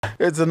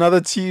It's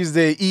another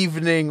Tuesday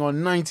evening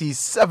on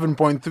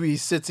 97.3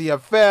 City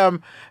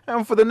FM,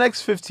 and for the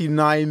next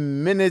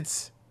 59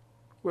 minutes,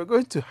 we're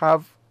going to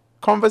have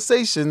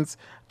conversations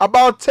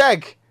about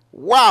tech.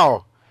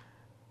 Wow!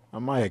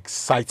 Am I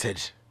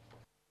excited?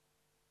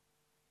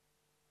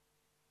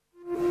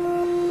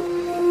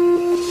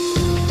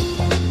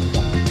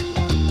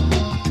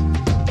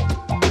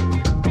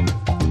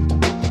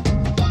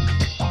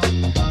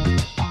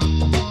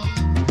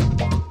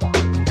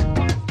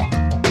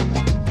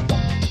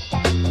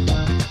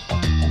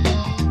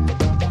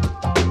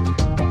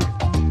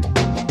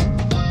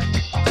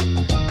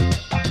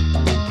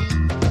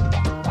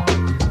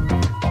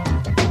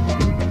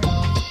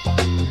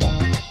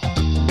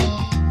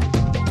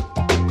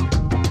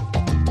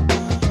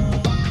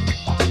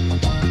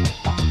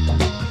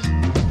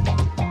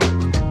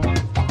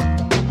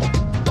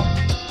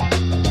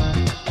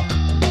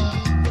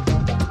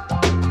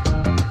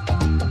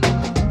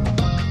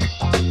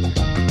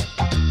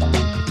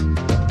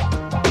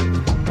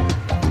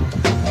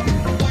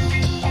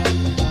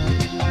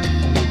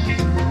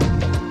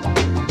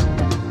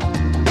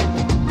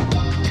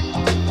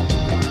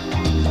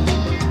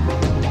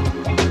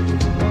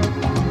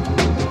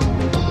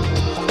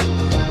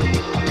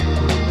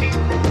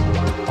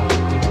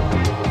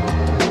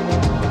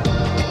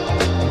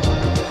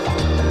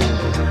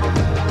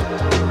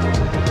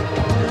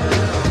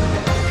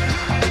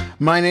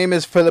 My name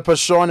is Philippa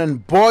Sean,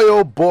 and boy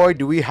oh boy,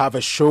 do we have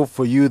a show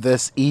for you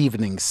this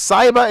evening.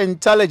 Cyber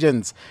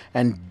intelligence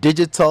and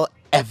digital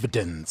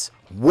evidence.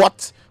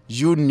 What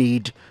you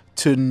need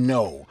to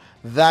know.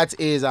 That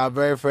is our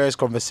very first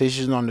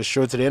conversation on the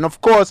show today. And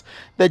of course,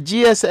 the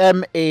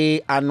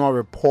GSMA annual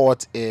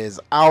report is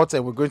out,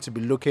 and we're going to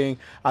be looking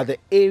at the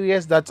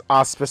areas that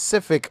are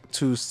specific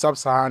to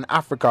sub-Saharan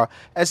Africa,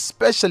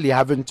 especially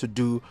having to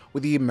do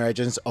with the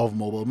emergence of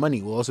mobile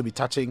money. We'll also be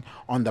touching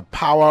on the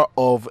power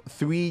of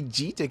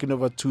 3G taking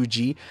over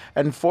 2G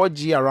and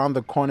 4G around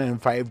the corner,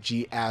 and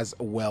 5G as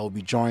well. We'll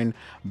be joined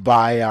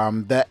by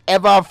the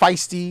ever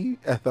feisty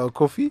Ethel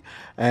Kofi,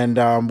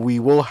 and we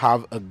will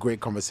have a great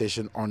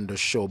conversation on the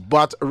show.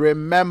 But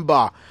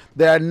remember,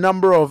 there are a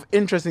number of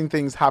interesting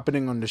things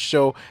happening on the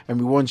show, and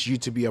we want you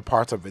to be a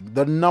part of it.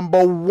 The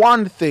number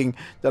one thing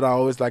that I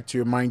always like to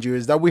remind you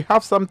is that we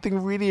have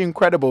something really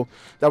incredible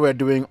that we're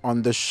doing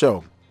on the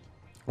show.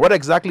 What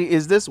exactly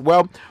is this?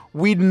 Well,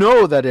 we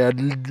know that there are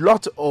a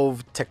lot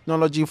of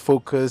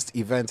technology-focused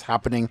events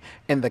happening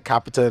in the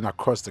capital and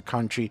across the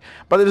country,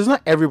 but it is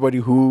not everybody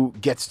who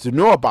gets to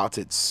know about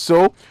it.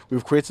 So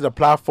we've created a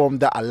platform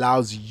that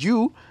allows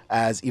you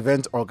as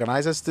event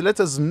organizers to let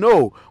us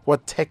know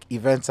what tech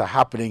events are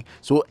happening,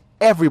 so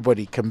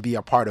everybody can be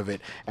a part of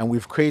it. And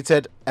we've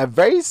created a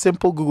very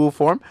simple Google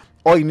form.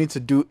 All you need to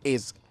do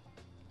is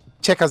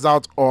check us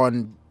out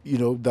on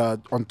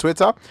on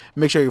Twitter.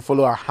 Make sure you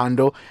follow our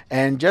handle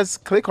and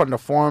just click on the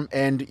form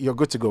and you're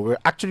good to go. We're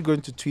actually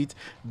going to tweet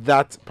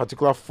that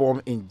particular form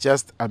in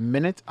just a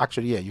minute.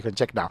 Actually, yeah, you can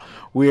check now.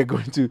 We're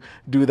going to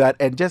do that,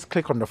 and just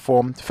click on the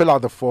form, fill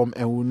out the form,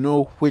 and we'll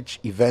know which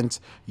events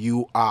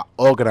you are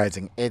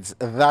organizing. It's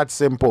that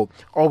simple.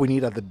 All we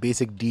need are the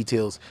basic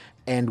details,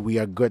 and we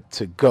are good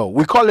to go.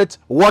 We call it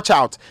Watch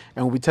Out,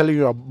 and we'll be telling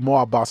you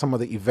more about some of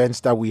the events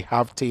that we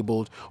have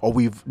tabled or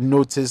we've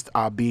noticed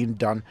are being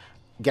done,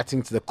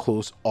 getting to the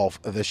close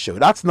of the show.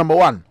 That's number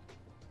one.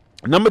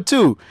 Number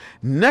two,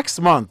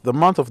 next month, the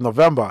month of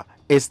November,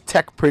 is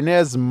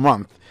Techpreneurs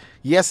Month.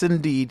 Yes,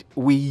 indeed,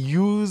 we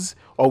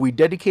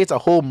dedicate a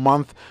whole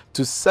month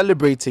to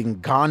celebrating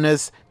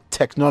Ghana's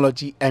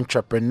technology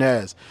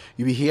entrepreneurs.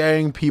 You'll be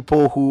hearing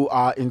people who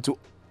are into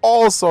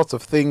all sorts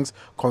of things,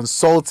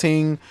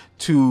 consulting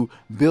to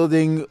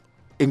building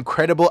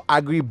incredible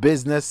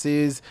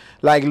agri-businesses.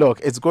 Like, look,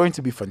 it's going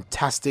to be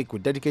fantastic. We're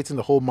dedicating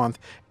the whole month.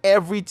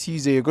 Every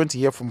Tuesday, you're going to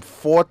hear from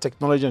 4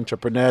 technology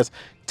entrepreneurs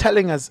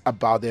telling us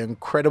about the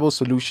incredible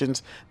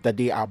solutions that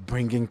they are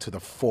bringing to the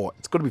fore.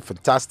 It's going to be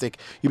fantastic.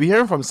 You'll be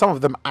hearing from some of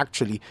them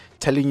actually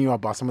telling you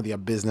about some of their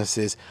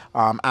businesses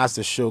as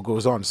the show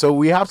goes on. So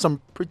we have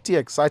some pretty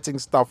exciting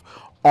stuff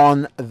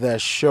on the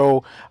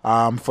show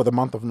for the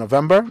month of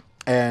November.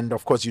 And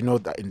of course, you know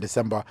that in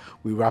December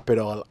we wrap it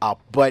all up.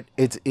 But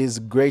it is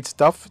great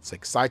stuff. It's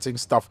exciting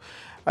stuff.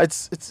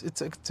 It's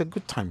a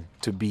good time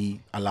to be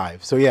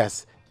alive. So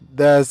yes,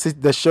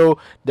 the show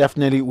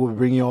definitely will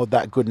bring you all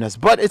that goodness.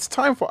 But it's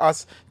time for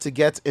us to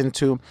get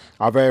into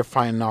our very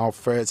final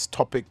first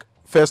topic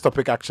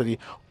actually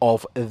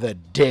of the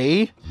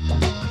day.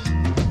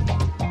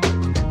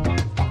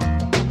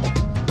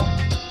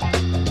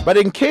 But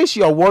in case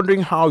you are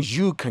wondering how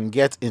you can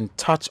get in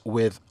touch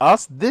with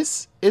us,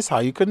 this is how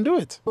you can do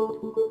it.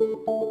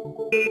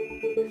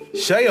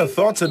 Share your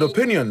thoughts and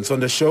opinions on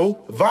the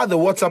show via the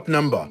WhatsApp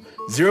number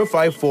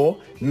 054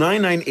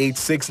 998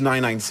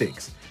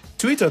 6996.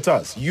 Tweet at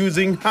us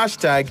using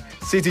hashtag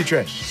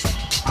CityTrends.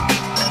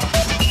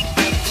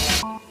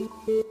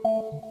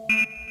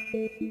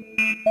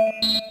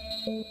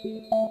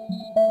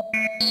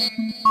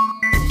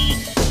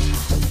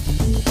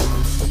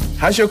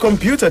 Has your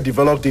computer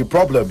developed a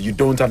problem you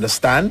don't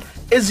understand?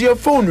 Is your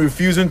phone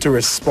refusing to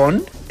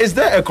respond? Is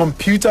there a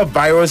computer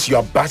virus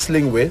you're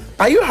battling with?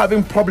 Are you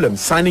having problems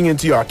signing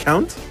into your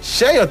account?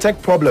 Share your tech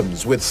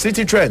problems with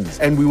City Trends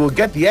and we will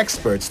get the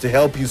experts to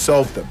help you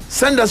solve them.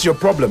 Send us your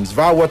problems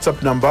via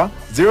WhatsApp number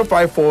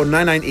 054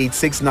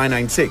 9986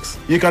 996.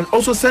 You can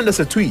also send us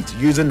a tweet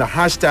using the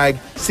hashtag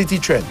City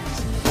Trends.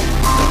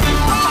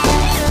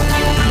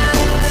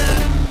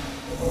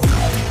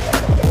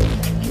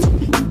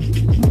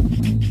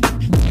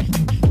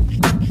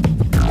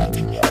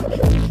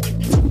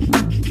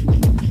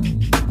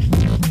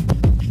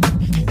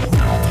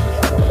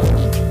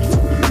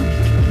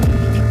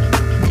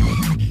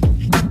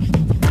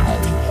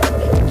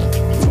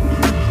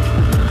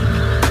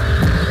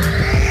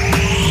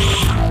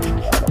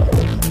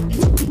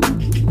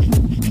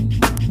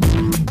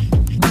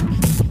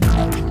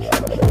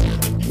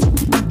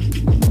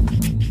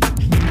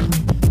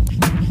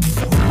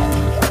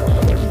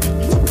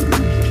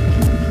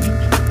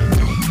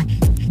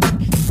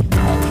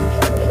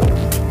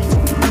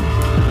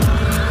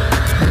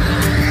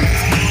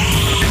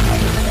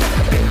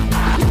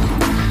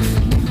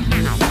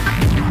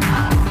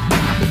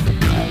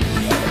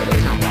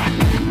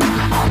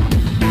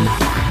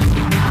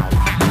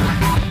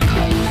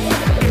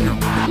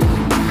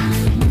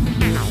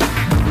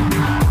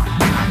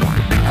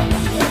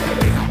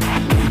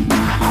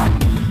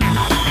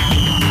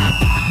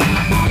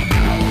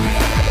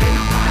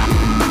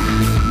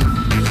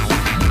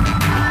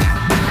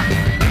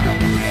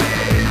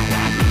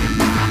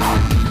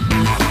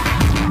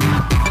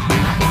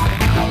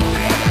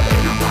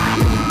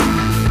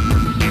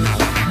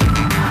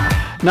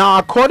 Now,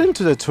 according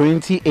to the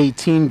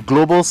 2018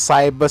 Global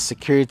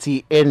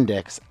Cybersecurity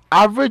Index,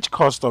 average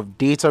cost of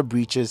data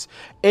breaches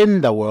in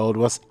the world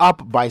was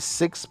up by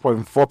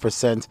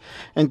 6.4%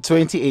 in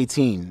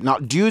 2018. Now,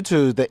 due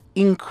to the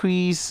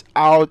increased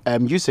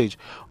usage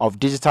of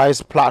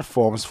digitized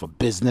platforms for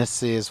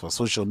businesses, for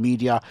social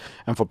media,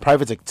 and for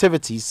private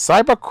activities,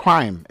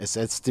 cybercrime is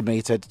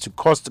estimated to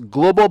cost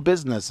global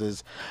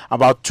businesses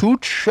about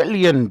 $2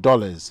 trillion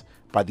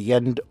by the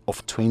end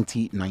of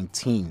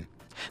 2019.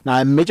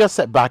 Now, a major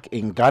setback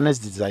in Ghana's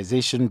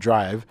digitization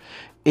drive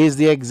is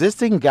the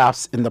existing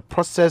gaps in the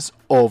process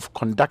of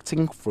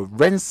conducting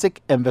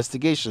forensic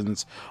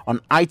investigations on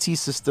IT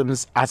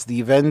systems as the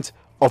event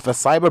of a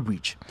cyber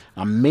breach.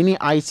 Now, many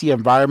IT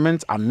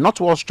environments are not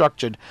well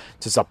structured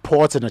to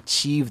support and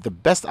achieve the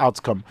best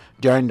outcome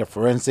during the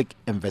forensic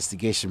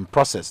investigation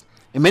process.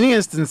 In many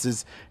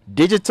instances,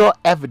 digital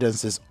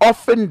evidence is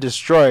often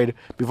destroyed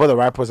before the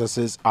right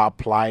processes are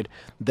applied,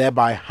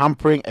 thereby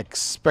hampering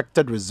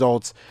expected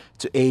results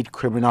to aid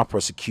criminal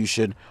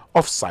prosecution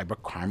of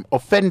cybercrime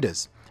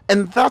offenders.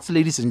 And that,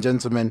 ladies and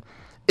gentlemen,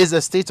 is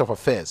the state of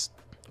affairs.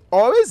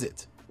 Or is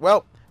it?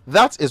 Well,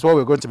 that is what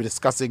we're going to be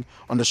discussing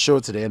on the show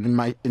today.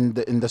 And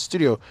in the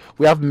studio,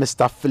 we have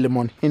Mr.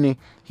 Philemon Hini.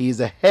 He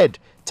is a head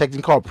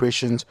technical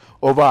operations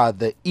over at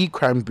the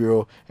E-Crime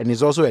Bureau, and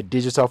he's also a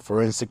digital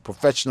forensic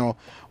professional.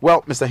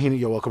 Well, Mr. Hini,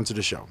 you're welcome to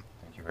the show.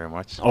 Thank you very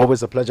much.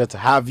 Always a pleasure to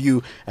have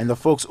you and the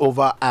folks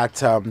over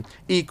at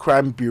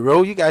E-Crime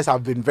Bureau. You guys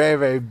have been very,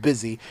 very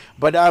busy.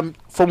 But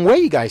from where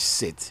you guys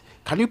sit,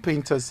 can you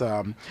paint us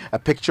a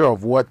picture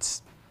of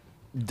what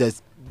the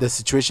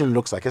situation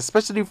looks like,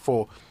 especially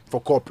for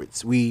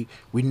corporates? We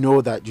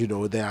know that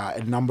there are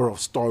a number of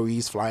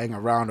stories flying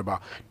around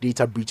about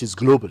data breaches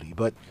globally,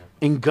 but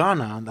in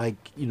Ghana,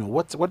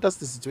 what does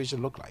the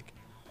situation look like?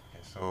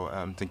 So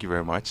thank you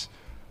very much.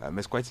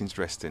 It's quite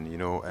interesting.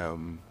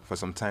 For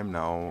some time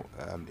now,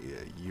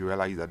 you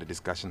realize that the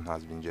discussion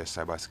has been just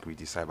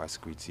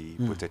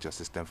cybersecurity, protect your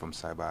system from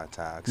cyber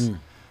attacks.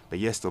 But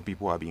yes, still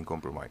people are being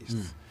compromised.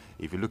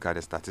 If you look at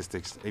the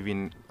statistics,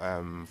 even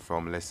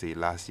from, let's say,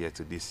 last year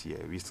to this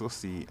year, we still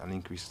see an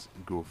increased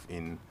growth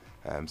in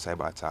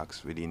cyber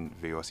attacks within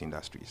various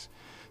industries.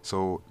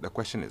 So the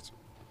question is,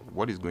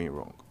 what is going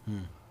wrong?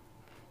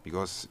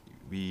 Because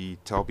we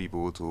tell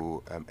people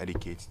to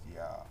educate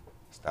their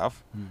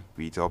staff,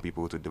 we tell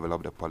people to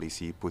develop the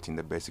policy, put in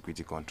the best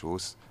security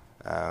controls,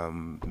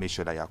 make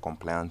sure that you are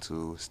compliant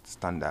to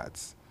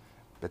standards.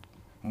 But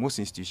most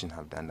institutions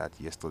have done that,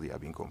 yet still they are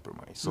being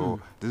compromised.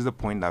 So this is the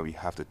point that we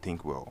have to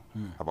think well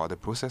about the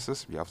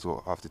processes. We have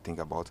to think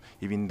about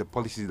even the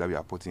policies that we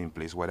are putting in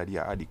place, whether they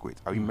are adequate.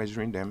 Are we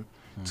measuring them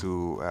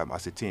to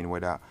ascertain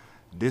whether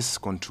these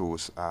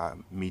controls are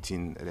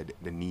meeting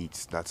the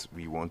needs that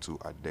we want to,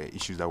 the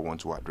issues that we want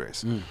to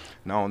address?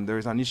 Now, there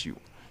is an issue.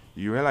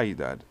 You realize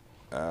that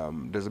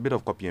there's a bit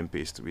of copy and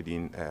paste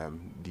within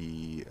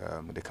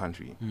the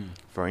country.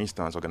 For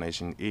instance,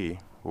 Organization A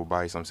will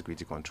buy some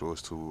security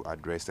controls to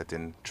address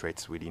certain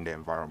threats within the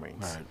environment.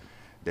 Right.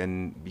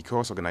 Then,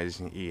 because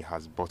Organization A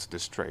has bought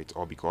this threat,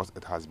 or because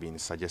it has been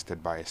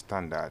suggested by a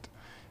standard,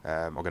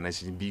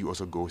 Organization B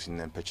also goes in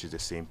and purchases the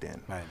same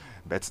thing. Right.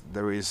 But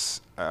there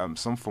is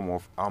some form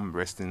of arm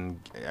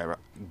wrestling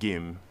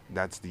game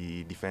that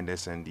the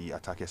defenders and the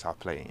attackers are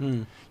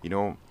playing.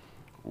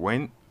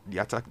 When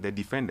the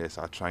defenders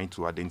are trying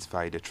to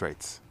identify the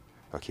threats,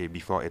 okay,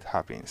 before it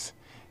happens.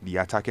 The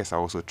attackers are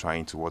also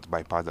trying to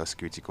bypass the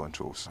security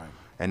controls,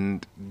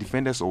 and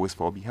defenders always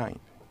fall behind.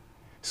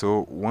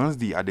 So once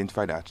they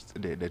identify that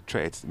the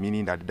threat,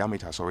 meaning that the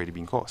damage has already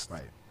been caused,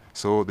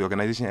 so the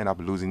organization end up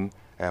losing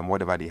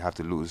whatever they have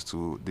to lose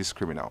to this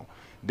criminal.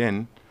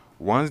 Then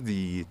once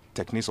the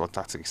techniques or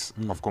tactics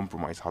of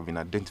compromise have been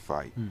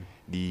identified,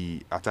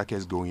 the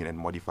attackers go in and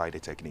modify the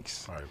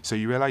techniques. So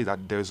you realize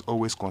that there's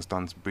always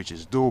constant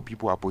breaches. Though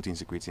people are putting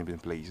security in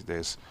place,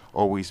 there's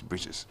always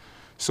breaches.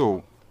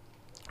 So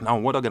now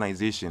what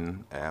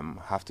organization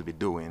have to be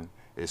doing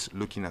is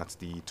looking at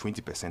the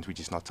 20% which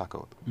is not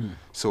tackled.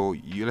 So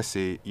let's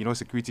say,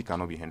 security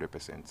cannot be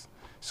 100%.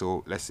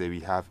 So let's say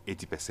we have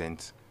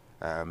 80%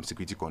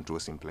 security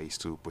controls in place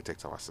to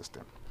protect our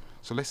system.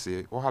 So let's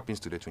say, what happens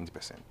to the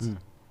 20%?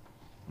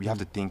 We have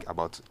to think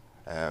about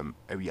a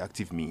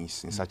reactive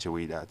means in such a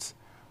way that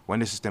when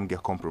the system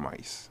gets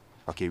compromised,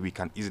 okay, we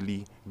can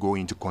easily go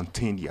in to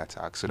contain the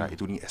attack so that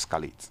it wouldn't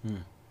escalate.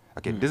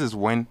 Okay, this is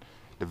when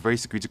the very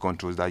security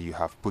controls that you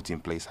have put in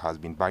place has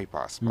been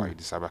bypassed by the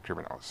cyber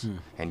criminals,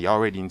 and they're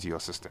already into your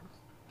system.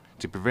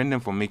 To prevent them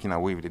from making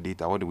away with the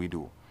data, what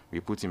do? We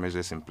put in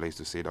measures in place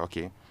to say that,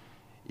 okay,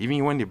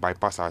 even when they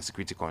bypass our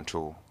security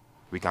control,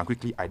 we can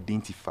quickly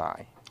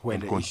identify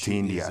and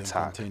contain the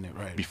attack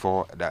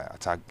before the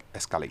attack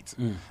escalates.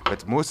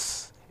 But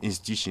most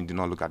institutions do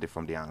not look at it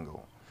from the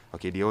angle.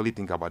 Okay, they only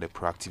think about the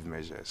proactive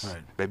measures.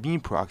 But being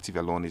proactive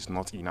alone is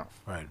not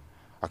enough.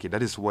 Okay,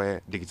 that is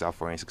where digital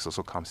forensics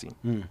also comes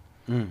in.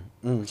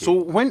 Okay.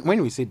 So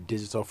when we say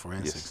digital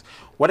forensics,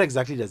 what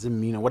exactly does it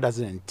mean and what does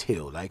it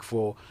entail? Like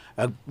for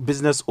a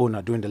business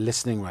owner doing the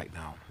listening right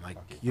now, like,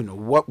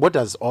 what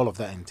does all of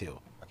that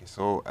entail? Okay,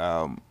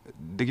 so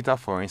digital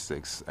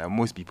forensics,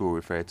 most people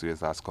refer to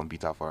it as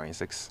computer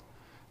forensics.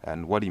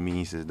 And what it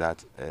means is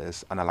that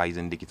it's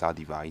analyzing digital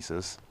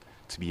devices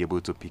to be able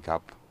to pick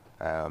up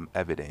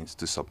evidence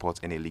to support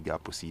any legal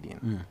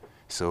proceeding.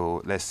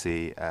 So let's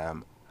say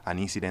an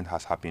incident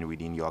has happened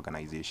within your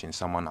organization.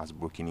 Someone has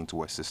broken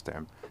into a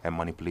system and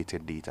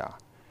manipulated data.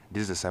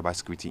 This is a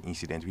cybersecurity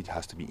incident which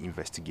has to be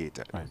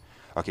investigated.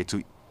 Okay,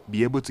 to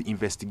be able to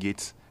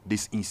investigate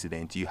this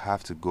incident, you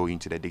have to go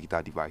into the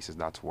digital devices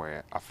that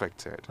were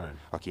affected.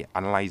 Okay,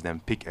 analyze them,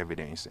 pick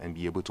evidence, and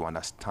be able to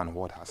understand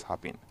what has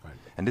happened.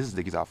 And this is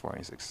digital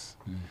forensics.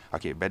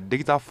 Okay, but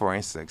digital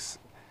forensics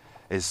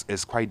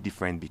is quite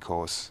different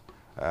because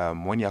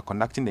when you are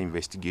conducting the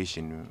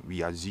investigation,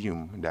 we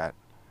assume that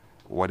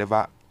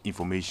whatever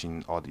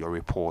information or your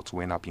report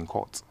went up in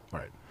court.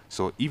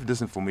 So if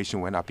this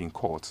information went up in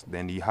court,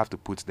 then you have to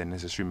put the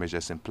necessary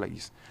measures in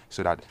place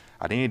so that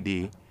at the end of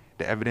the day,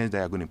 the evidence that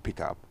you're going to pick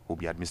up will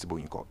be admissible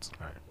in court.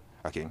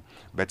 Okay,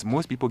 but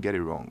most people get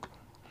it wrong.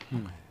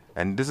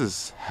 And this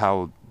is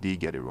how they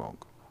get it wrong.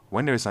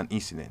 When there is an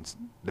incident,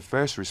 the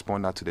first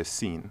responder to the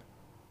scene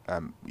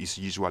is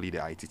usually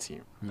the IT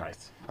team.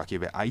 Okay,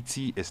 but IT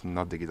is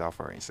not digital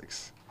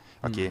forensics.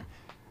 Okay,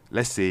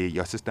 let's say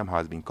your system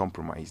has been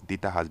compromised,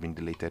 data has been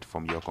deleted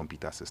from your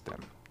computer system.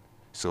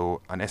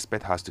 So an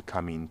expert has to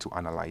come in to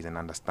analyze and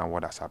understand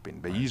what has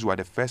happened. But usually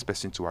the first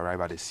person to arrive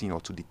at the scene or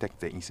to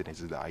detect the incident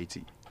is the IT.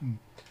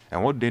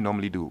 And what they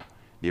normally do,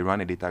 they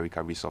run a data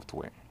recovery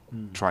software,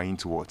 trying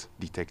to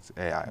detect,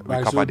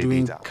 recover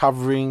the data.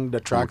 Covering the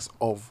tracks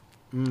of...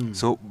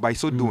 So by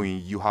so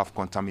doing, you have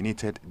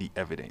contaminated the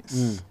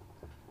evidence.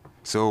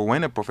 So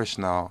when a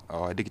professional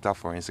or a digital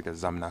forensic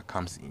examiner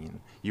comes in,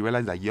 you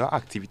realize that your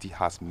activity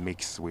has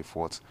mixed with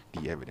what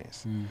the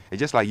evidence. It's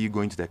just like you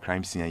going to the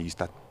crime scene and you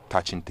start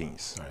touching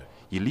things.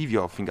 You leave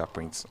your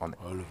fingerprints on it.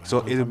 So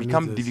it will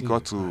become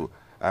difficult to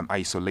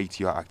isolate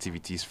your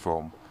activities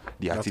from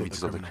the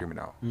activities of the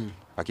criminal.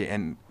 Okay,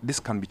 and this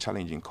can be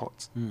challenging in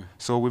court.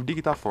 So with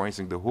digital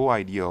forensic, the whole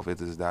idea of it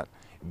is that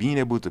being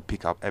able to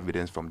pick up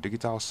evidence from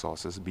digital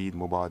sources, be it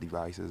mobile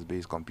devices, be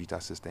it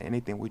computer system,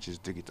 anything which is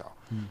digital,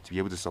 to be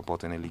able to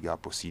support any legal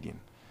proceeding.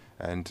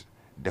 And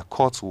the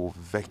courts will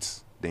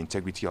vet the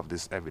integrity of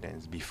this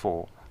evidence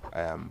before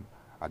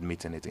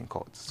admitting it in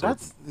court. So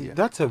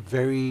that's a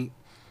very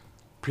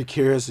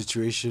precarious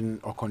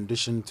situation or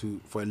condition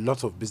for a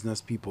lot of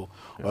business people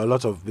or a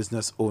lot of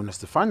business owners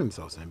to find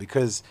themselves in,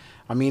 because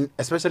I mean,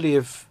 especially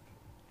if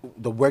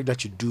the work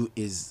that you do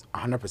is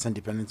 100%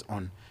 dependent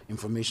on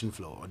information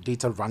flow or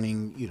data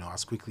running,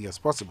 as quickly as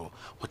possible,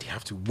 but they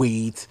have to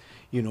wait,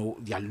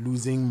 they are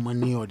losing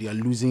money or they are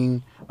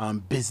losing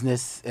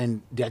business,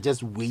 and they are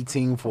just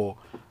waiting for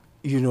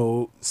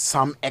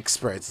some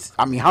experts.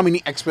 I mean, how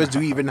many experts do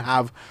we even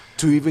have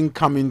to even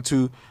come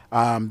into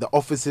the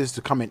offices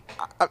to come in?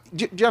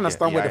 Do you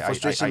understand where the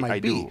frustration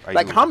might be?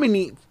 How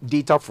many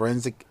data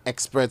forensic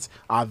experts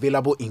are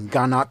available in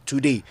Ghana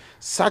today,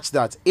 such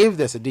that if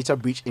there's a data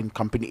breach in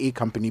company A,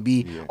 company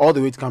B, all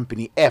the way to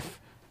company F,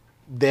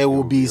 there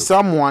will be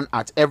someone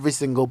at every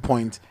single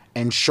point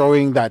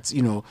ensuring that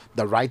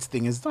the right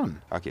thing is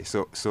done. Okay,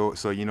 so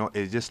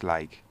it's just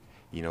like,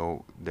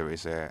 there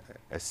is a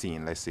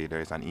scene. Let's say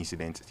there is an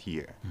incident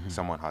here.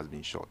 Someone has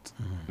been shot.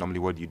 Normally,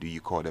 what do?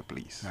 You call the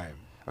police.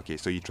 Okay,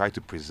 so you try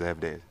to preserve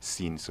the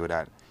scene so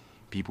that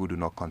people do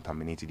not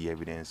contaminate the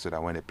evidence, so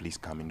that when the police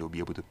come in, they'll be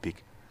able to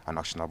pick an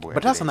actionable But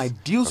evidence. that's an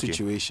ideal Okay,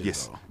 situation,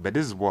 yes, though. but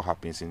this is what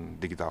happens in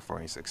digital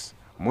forensics.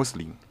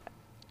 Mostly,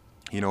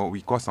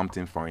 we call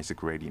something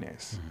forensic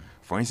readiness.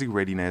 Forensic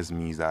readiness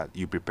means that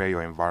you prepare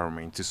your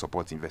environment to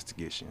support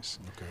investigations.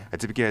 Okay. A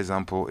typical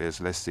example is,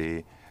 let's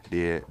say,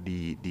 the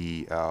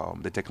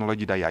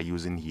technology that you are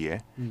using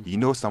here.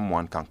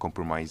 Someone can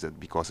compromise it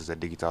because it's a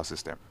digital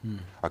system.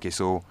 Okay,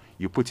 so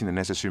you put in the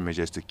necessary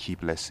measures to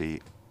keep, let's say,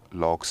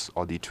 logs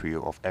or the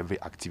trail of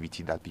every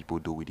activity that people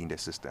do within the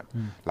system.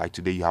 Like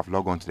today, you have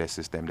logged onto the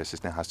system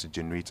has to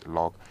generate a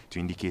log to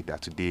indicate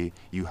that today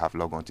you have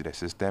logged onto the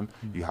system,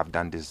 you have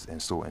done this and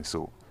so and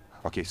so.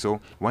 Okay, so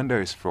when there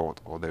is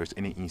fraud or there is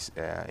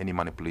any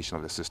manipulation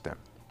of the system,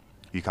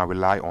 you can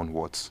rely on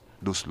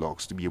those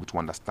logs to be able to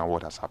understand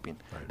what has happened.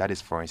 Right. That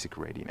is forensic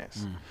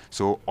readiness.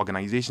 So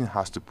organization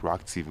has to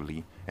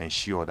proactively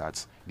ensure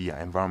that the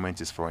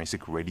environment is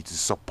forensic ready to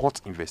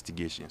support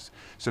investigations,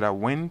 so that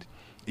when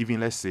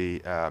even, let's say,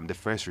 the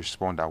first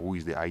responder, who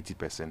is the IT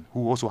person,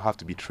 who also have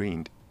to be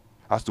trained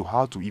as to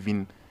how to,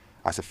 even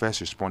as a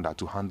first responder,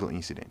 to handle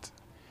incidents.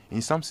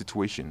 In some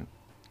situation,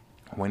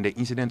 when the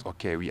incident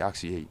occurs, we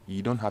ask you, hey,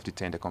 you don't have to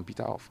turn the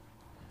computer off.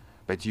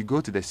 But you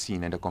go to the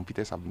scene and the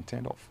computers have been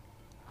turned off.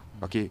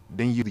 Okay,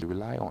 then you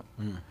rely on.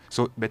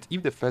 So, but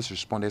if the first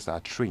responders are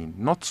trained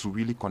not to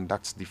really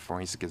conduct the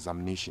forensic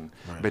examination,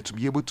 Right. but to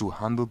be able to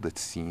handle the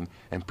scene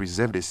and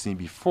preserve the scene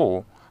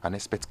before an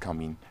expert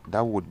come in,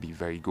 that would be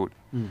very good.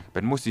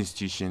 But most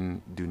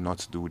institutions do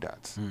not do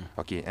that.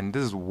 Okay, and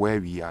this is where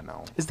we are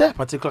now. Is there a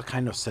particular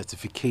kind of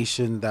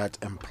certification that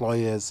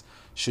employers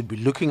should be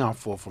looking out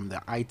for from the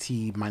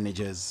IT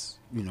managers,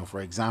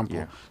 for example,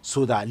 Yeah.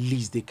 so that at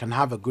least they can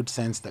have a good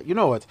sense that,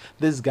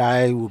 this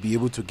guy will be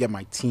able to get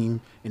my team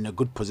in a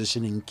good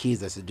position in case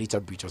there's a data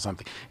breach or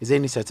something? Is there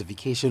any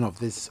certification of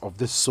this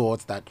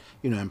sort that,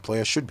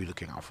 employers should be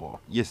looking out for?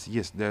 Yes,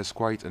 there's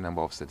quite a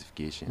number of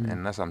certification.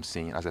 And as I'm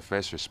saying, as a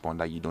first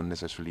responder, you don't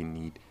necessarily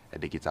need a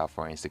digital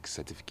forensic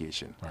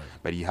certification. Right.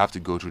 But you have to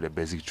go through the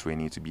basic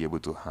training to be able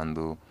to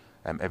handle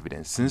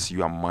evidence. Since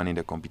you are manning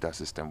the computer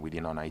system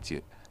within an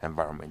IT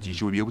environment, you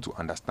should be able to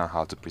understand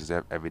how to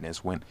preserve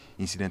evidence when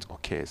incident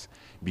occurs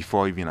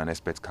before even an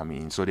expert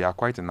coming in. So there are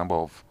quite a number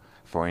of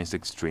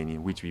forensics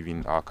training which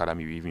our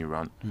academy we even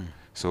run.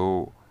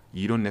 So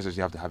you don't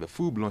necessarily have to have a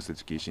full-blown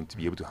certification to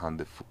be able to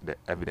handle the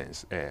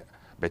evidence,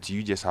 but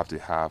you just have to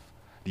have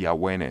the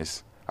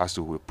awareness as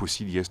to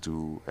procedures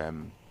to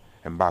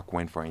embark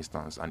when, for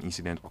instance, an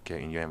incident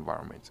occurs in your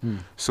environment.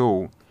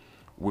 So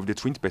with the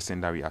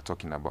 20% that we are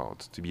talking about,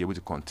 to be able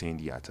to contain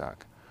the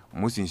attack,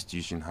 most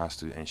institution has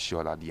to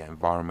ensure that the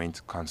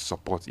environment can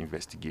support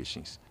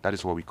investigations. That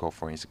is what we call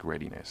forensic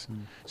readiness.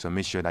 So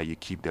make sure that you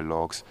keep the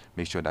logs,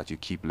 make sure that you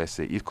keep, let's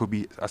say, it could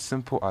be as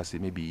simple as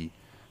it may be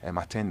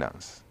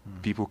attendance,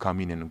 people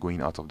coming and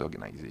going out of the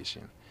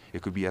organization.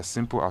 It could be as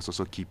simple as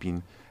also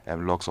keeping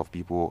logs of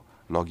people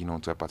logging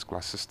onto a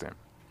particular system.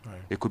 Right.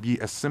 It could be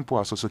as simple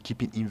as also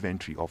keeping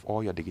inventory of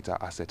all your digital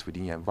assets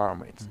within your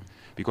environment.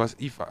 Because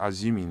if,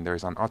 assuming there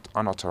is an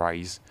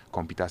unauthorized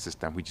computer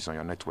system which is on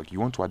your network, you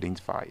want to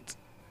identify it.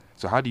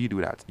 So how do you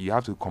do that? You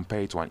have to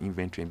compare it to an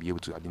inventory and be able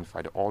to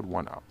identify the odd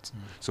one out.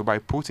 So by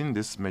putting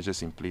these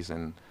measures in place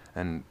and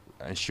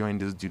ensuring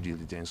this due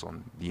diligence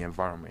on the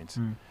environment,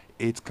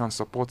 it can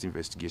support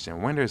investigation.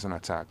 When there is an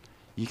attack,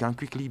 you can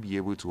quickly be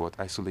able to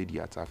isolate the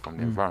attack from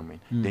the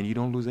environment. Then you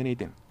don't lose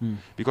anything.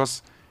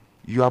 Because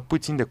you are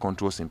putting the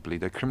controls in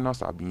place. The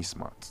criminals are being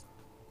smart.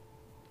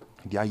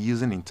 They are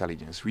using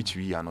intelligence, which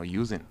we are not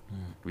using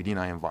within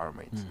our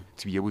environment,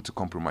 to be able to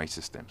compromise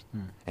systems.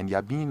 And they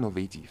are being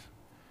innovative.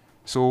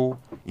 So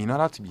in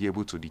order to be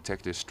able to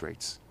detect these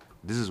threats,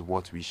 this is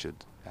what we should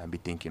be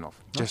thinking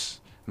of.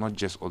 Not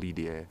just only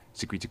the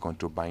security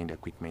control, buying the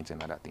equipment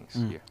and other things.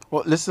 Yeah.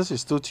 Well, listeners, you're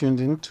still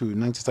tuned in to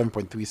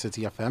 97.3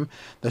 City FM.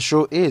 The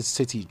show is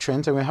City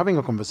Trends, and we're having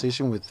a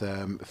conversation with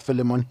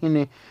Philemon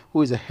Hine,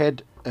 who is a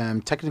head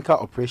technical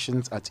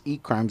operations at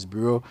E-Crimes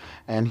Bureau,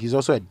 and he's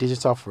also a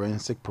digital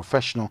forensic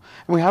professional.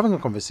 And we're having a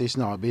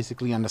conversation about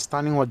basically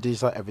understanding what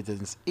digital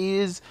evidence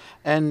is,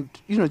 and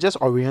just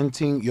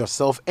orienting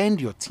yourself and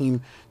your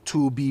team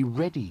to be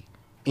ready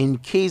in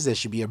case there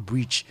should be a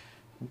breach.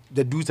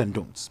 The do's and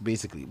don'ts,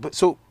 basically. But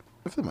so,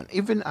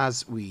 even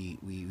as we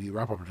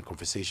wrap up the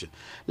conversation,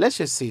 let's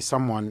just say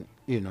someone,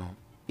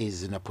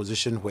 is in a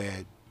position where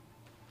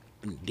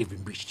they've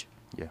been breached.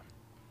 Yeah.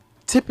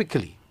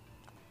 Typically,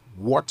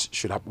 what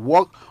should happen?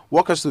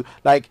 Walk us through,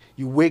 like,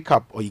 you wake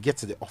up or you get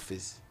to the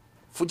office,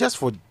 for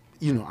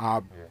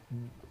our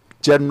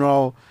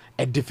general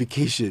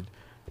edification.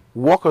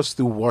 Walk us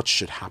through what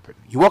should happen.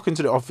 You walk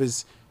into the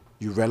office,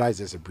 you realize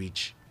there's a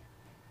breach.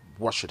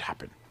 What should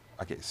happen?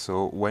 Okay,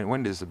 so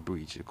when there's a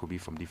breach, it could be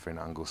from different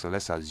angles. So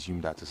let's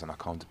assume that it's an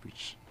account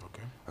breach.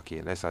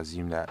 Okay, let's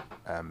assume that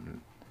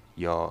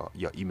your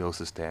email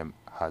system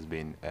has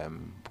been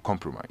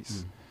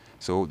compromised.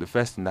 So the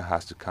first thing that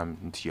has to come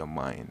into your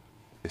mind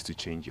is to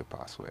change your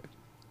password.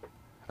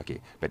 Okay,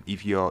 but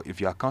if your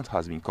account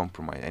has been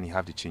compromised and you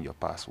have to change your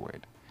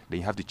password, then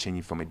you have to change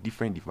it from a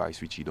different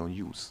device which you don't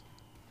use.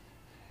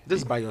 This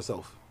is by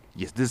yourself.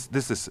 Yes,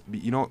 this is,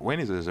 when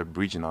it is a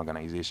breach in an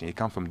organization, it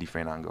comes from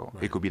different angle.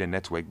 Right. It could be the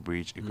network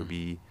breach. It could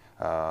be,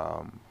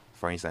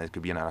 for instance, it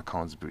could be an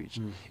accounts breach.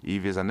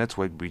 If it's a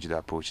network breach, the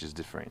approach is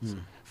different.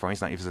 For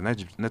instance, if it's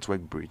a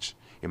network breach,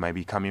 it might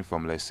be coming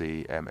from, let's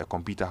say, a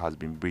computer has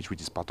been breached,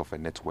 which is part of a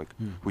network,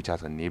 which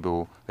has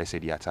enabled, let's say,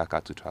 the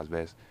attacker to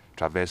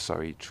traverse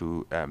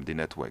through the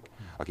network.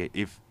 Okay,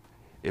 if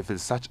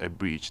it's such a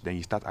breach, then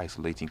you start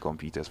isolating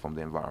computers from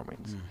the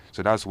environment.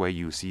 So that's where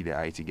you see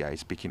the IT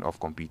guys picking off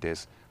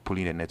computers,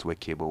 pulling a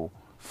network cable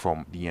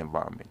from the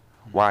environment.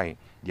 Why?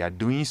 They are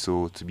doing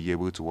so to be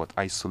able to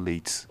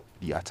isolate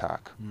the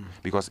attack.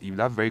 Because if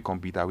that very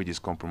computer which is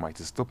compromised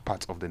is still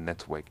part of the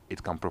network,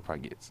 it can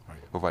propagate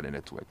over the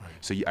network.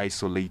 So you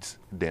isolate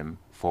them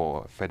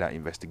for further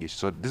investigation.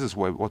 So this is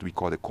what we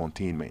call the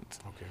containment.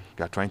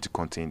 You are trying to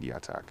contain the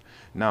attack.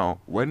 Now,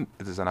 when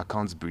it is an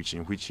accounts breach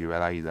in which you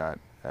realize that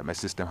a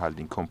system has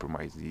been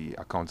compromised, the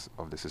accounts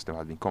of the system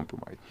has been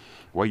compromised,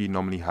 what you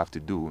normally have to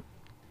do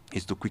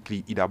is to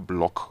quickly either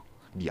block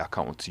the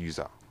account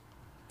user.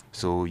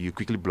 So you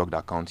quickly block the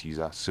account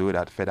user so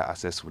that further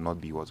access will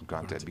not be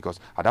granted. Because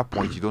at that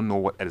point, you don't know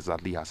what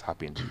exactly has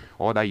happened.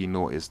 All that you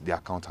know is the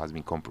account has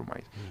been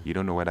compromised. You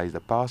don't know whether it's the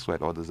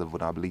password or there's a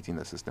vulnerability in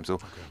the system. So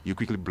you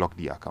quickly block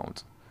the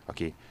account,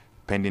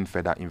 pending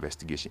further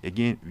investigation.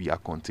 Again, we are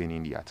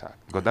containing the attack.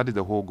 Because that is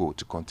the whole goal,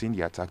 to contain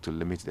the attack, to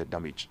limit the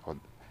damage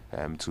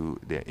to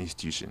the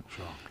institution.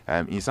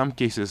 In some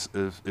cases,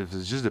 if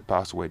it's just the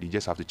password, you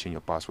just have to change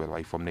your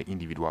password, from the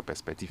individual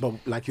perspective. But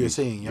like you're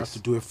saying, you have to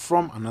do it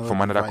from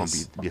another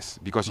computer. Yes,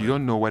 because you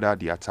don't know whether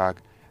the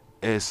attack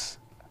is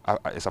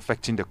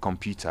affecting the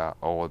computer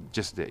or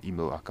just the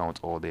email account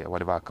or the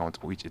whatever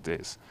account which it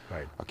is.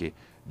 Okay.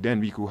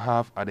 Then we could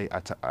have other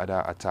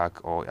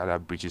attack or other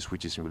breaches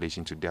which is in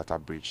relation to data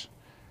breach.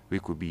 We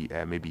could be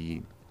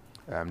maybe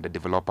the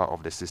developer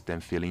of the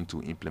system failing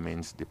to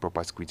implement the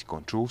proper security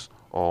controls,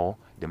 or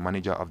the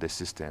manager of the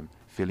system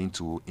failing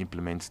to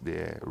implement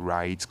the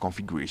right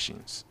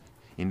configurations.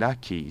 In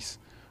that case,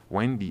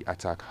 when the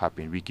attack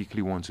happens, we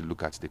quickly want to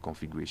look at the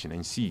configuration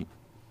and see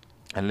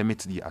and limit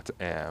the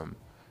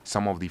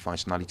some of the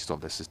functionalities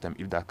of the system,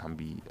 if that can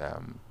be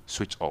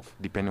switched off,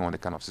 depending on the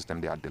kind of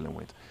system they are dealing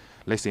with.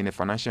 Let's say in a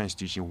financial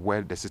institution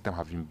where the system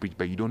has been breached,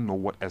 but you don't know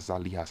what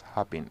exactly has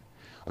happened.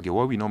 Okay,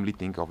 what we normally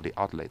think of the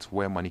outlets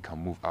where money can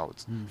move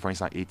out, for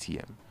instance,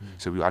 ATM.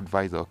 So we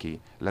advise,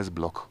 let's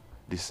block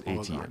this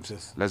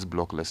ATM. Let's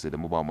block, let's say, the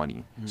mobile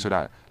money. So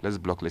that let's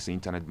block, let's say,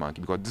 internet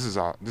banking, because these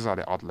are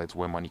the outlets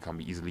where money can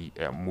be easily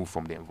moved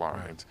from the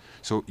environment.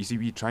 So you see,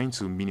 we're trying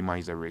to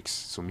minimize the risks,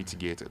 so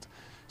mitigate it.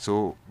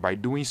 So by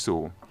doing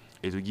so,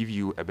 it will give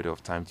you a bit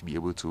of time to be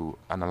able to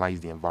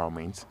analyze the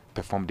environment,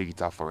 perform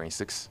digital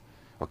forensics,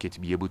 to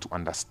be able to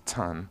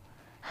understand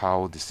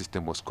how the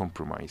system was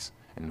compromised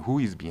and who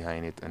is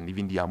behind it, and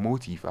even their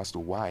motive as to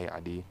why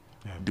are they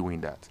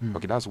doing that.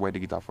 That's where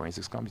digital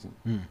forensics comes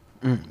in.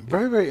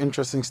 Very, very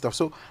interesting stuff.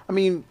 So, I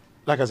mean,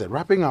 like I said,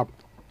 wrapping up,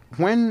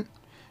 when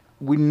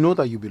we know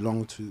that you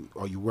belong to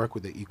or you work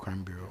with the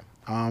E-Crime Bureau,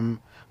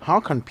 how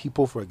can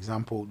people, for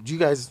example, do you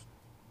guys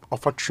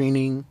offer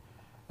training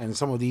and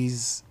some of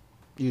these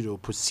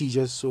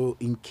procedures, so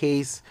in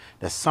case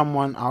there's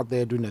someone out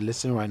there doing the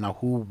listening right now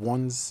who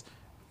wants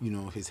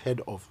his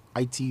head of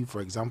IT, for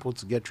example,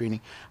 to get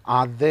training,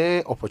 are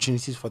there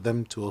opportunities for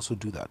them to also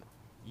do that?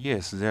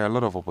 Yes, there are a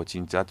lot of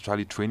opportunities.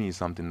 Actually, training is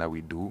something that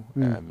we do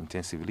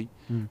intensively.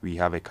 We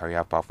have a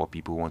career path for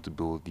people who want to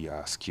build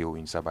their skill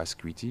in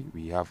cybersecurity.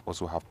 We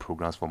also have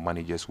programs for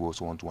managers who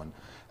also want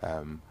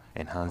to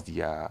enhance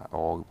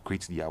or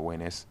create the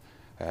awareness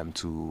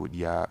to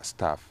their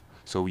staff.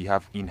 So we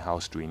have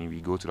in-house training. We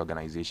go to the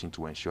organization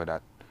to ensure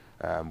that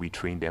we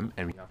train them,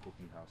 and we have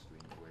open house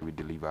training where we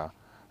deliver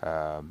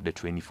the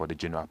training for the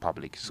general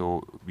public.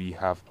 So we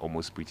have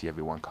almost pretty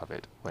everyone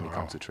covered when it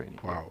comes to training.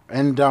 Wow.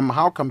 And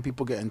how can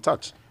people get in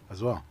touch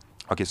as well?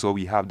 Okay, so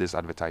we have this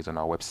advertised on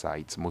our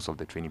website, most of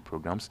the training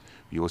programs.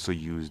 We also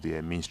use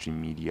the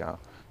mainstream media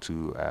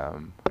to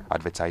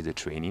advertise the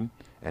training,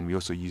 and we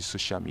also use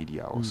social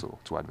media also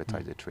to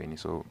advertise the training.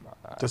 So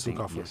just look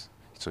out for yes.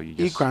 So you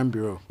just E-Crime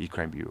Bureau.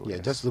 E-Crime Bureau. Yeah,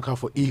 yes. just look out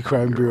for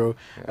E-Crime Bureau,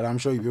 and I'm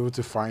sure you'll be able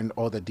to find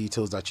all the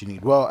details that you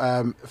need.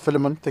 Well,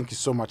 Philemon, thank you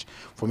so much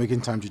for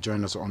making time to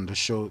join us on the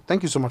show.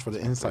 Thank you so much for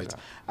the insight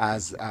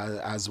as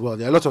well.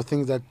 There are a lot of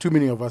things that too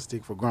many of us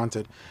take for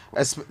granted.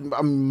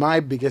 My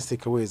biggest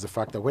takeaway is the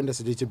fact that when there's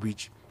a data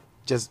breach,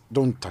 just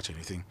don't touch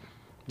anything.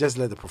 Just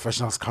let the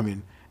professionals come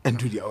in and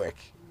do their work.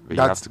 But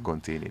you have to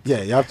contain it.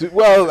 Yeah, you have to.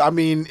 Well, I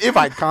mean, if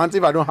I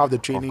don't have the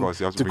training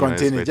to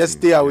contain it, just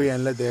stay away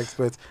and let the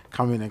experts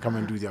come in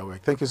and do their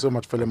work. Thank you so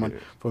much, Philemon,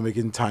 for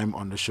making time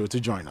on the show to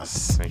join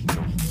us. Thank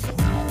you.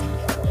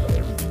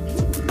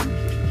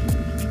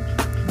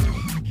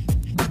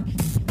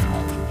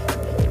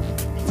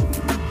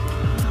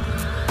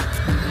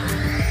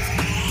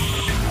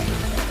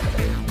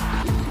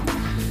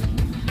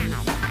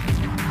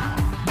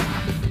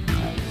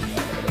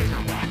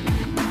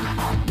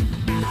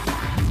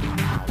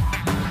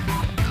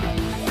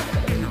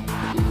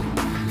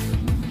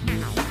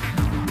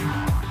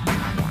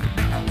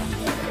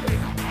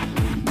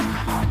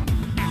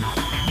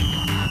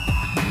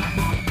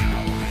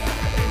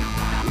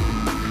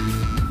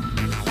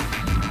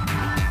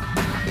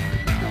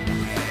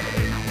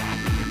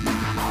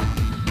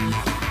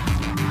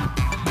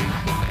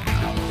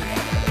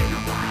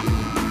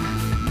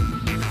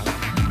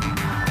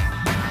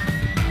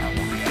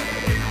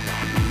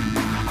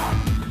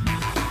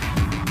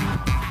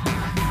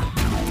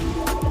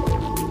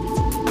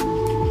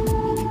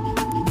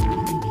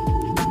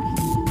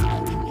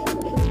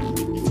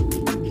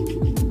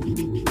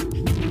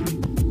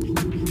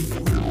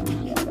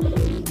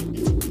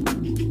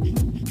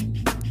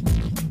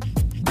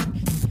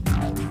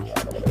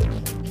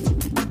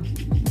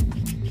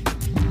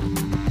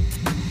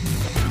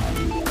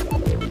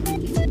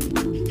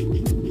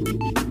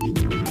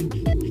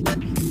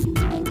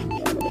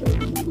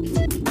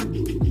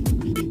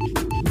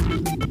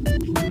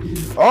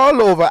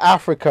 all over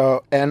Africa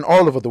and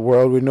all over the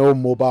world, we know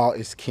mobile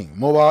is king.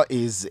 Mobile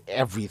is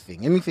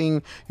everything.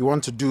 Anything you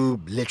want to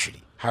do,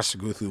 literally, has to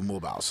go through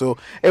mobile. So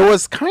it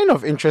was kind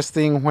of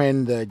interesting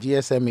when the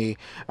GSMA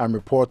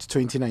report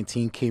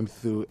 2019 came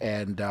through,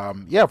 and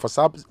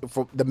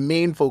for the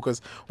main focus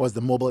was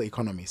the mobile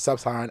economy.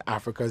 Sub-Saharan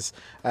Africa's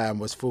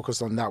was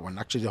focused on that one.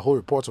 Actually, the whole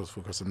report was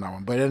focused on that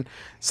one. But then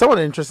some of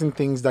the interesting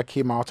things that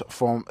came out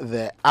from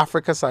the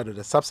Africa side or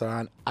the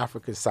Sub-Saharan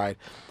Africa side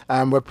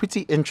were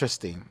pretty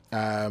interesting.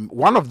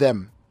 One of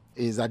them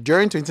is that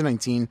during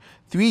 2019,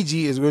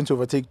 3G is going to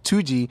overtake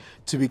 2G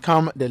to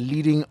become the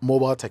leading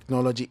mobile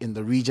technology in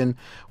the region,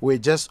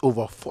 with just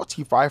over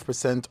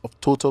 45% of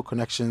total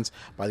connections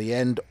by the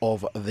end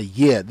of the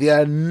year. There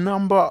are a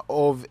number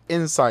of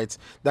insights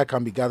that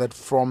can be gathered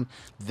from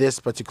this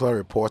particular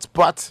report,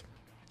 but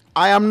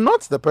I am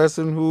not the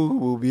person who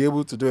will be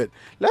able to do it.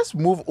 Let's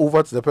move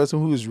over to the person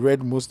who has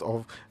read most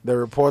of the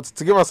reports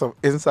to give us some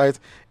insight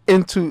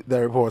into the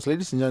reports.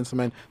 Ladies and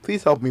gentlemen,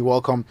 please help me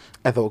welcome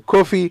Ethel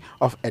Kofi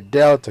of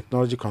Adele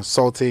Technology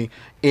Consulting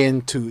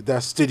into the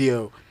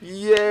studio.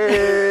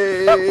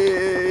 Yay!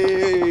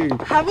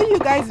 Haven't you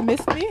guys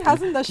missed me?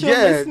 Hasn't the show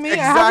missed me?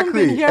 Exactly, I haven't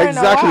been here in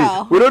a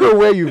while. We don't know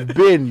where you've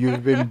been.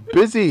 You've been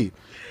busy.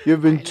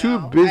 You've been too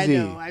busy.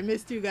 I know. I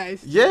missed you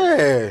guys.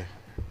 Yeah.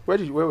 Where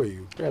were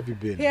you? Where have you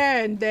been? Here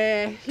and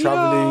there.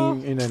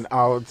 Traveling in and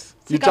out.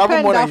 You Like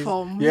travel more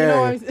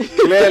than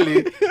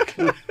clearly.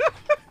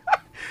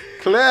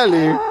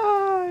 Clearly.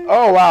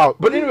 Oh wow.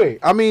 But anyway,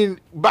 I mean,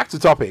 back to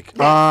topic.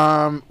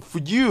 For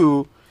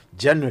you,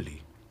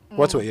 generally,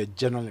 what were your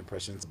general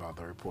impressions about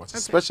the reports,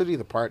 especially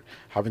the part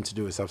having to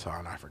do with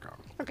Sub-Saharan Africa?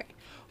 Okay.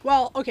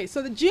 Well, okay,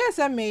 so the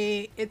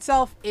GSMA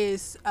itself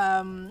is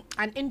an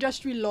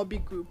industry lobby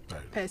group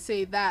per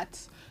se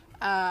that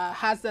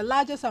has the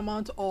largest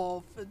amount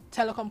of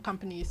telecom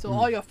companies. So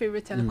all your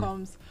favorite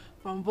telecoms,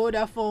 from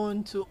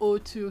Vodafone to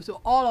O2,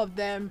 so all of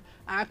them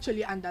are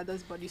actually under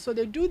this body. So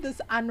they do this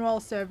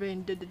annual survey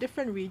in the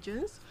different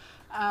regions,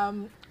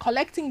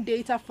 collecting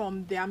data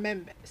from their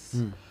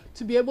members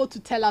to be able to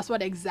tell us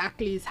what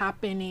exactly is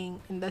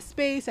happening in the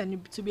space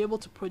and to be able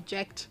to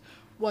project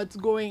what's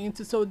going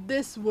into. So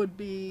this would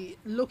be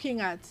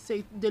looking at,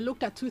 say, they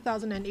looked at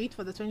 2008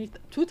 for the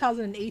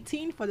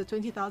 2018 for the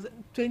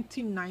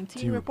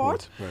 2019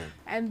 report, right.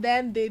 and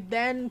then they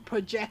then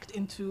project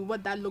into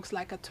what that looks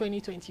like at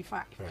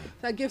 2025. Right.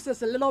 That gives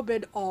us a little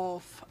bit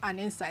of an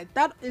insight.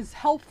 That is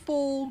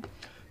helpful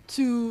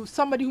to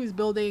somebody who's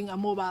building a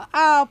mobile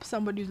app,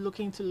 somebody who's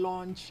looking to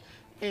launch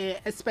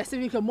a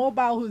specific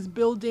mobile, who's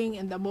building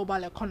in the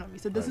mobile economy.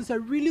 So this is a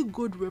really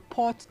good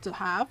report to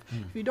have.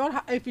 If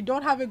you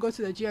don't have it, go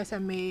to the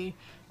GSMA.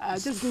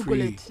 Just Google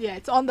free. it. Yeah,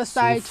 it's on the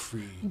site.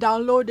 Free.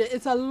 Download it.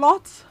 It's a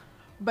lot,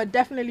 but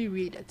definitely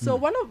read it. So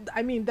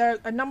there are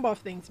a number of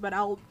things, but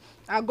I'll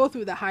go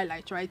through the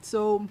highlights, right?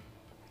 So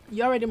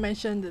you already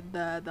mentioned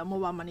the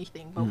mobile money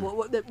thing,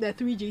 but the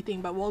 3G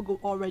thing, but we'll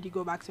already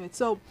go back to it.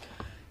 So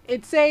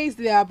it says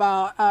there are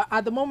about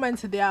at the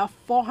moment there are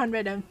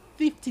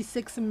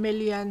 456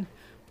 million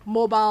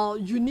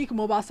unique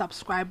mobile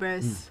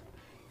subscribers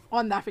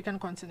on the African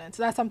continent.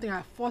 So that's something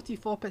like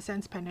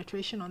 44%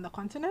 penetration on the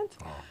continent.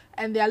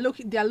 And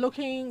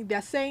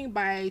they're saying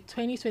by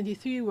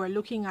 2023 we're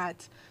looking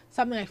at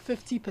something like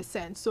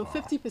 50%. So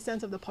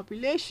 50% of the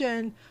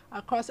population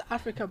across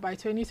Africa by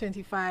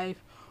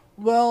 2025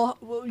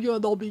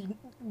 there'll be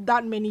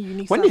that many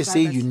unique When subscribers.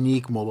 they say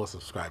unique mobile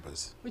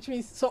subscribers, Which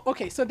means, so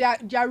they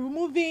are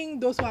removing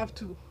those who have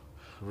two.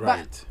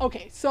 right?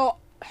 But, so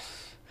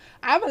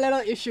I have a little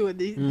issue with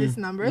these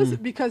numbers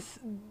because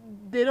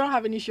they don't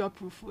have any sure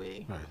proof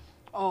way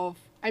of,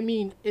 I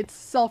mean, it's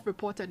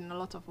self-reported in a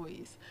lot of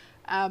ways.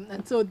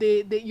 And so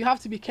you have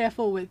to be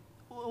careful with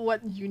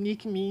what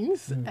unique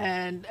means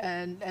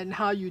and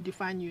how you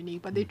define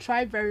unique. But they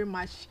try very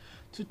much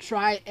to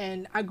try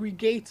and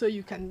aggregate so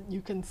you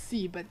can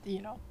see, but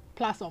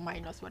plus or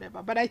minus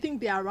whatever. But I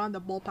think they are around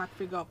the ballpark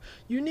figure of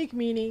unique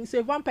meaning. So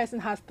if one person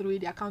has 3,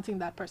 they are counting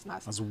that person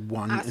as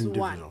one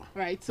individual,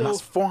 right? So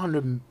that's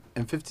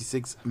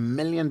 456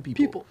 million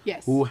people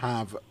yes, who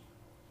have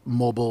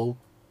mobile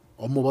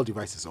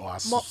devices or are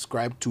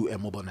subscribed to a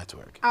mobile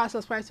network. Are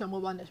subscribed to a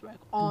mobile network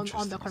on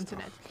the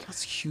continent.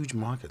 That's a huge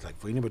market, like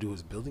for anybody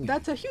who's building.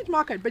 That's a huge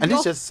market, but and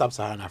it's just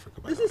Sub-Saharan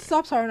Africa. This is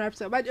Sub-Saharan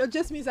Africa, but it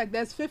just means like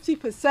there's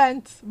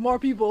 50% more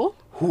people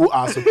who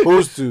are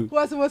supposed to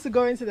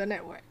go into the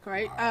network,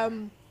 right?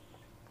 Wow.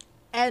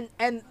 And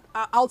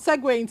I'll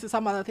segue into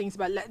some other things,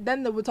 but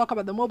then we'll talk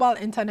about the mobile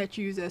internet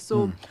users.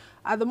 So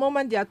at the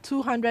moment there are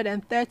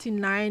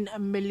 239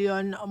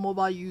 million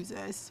mobile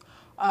users.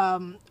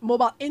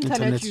 Mobile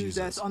internet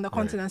users on the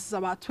continent is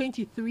about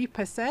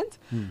 23%.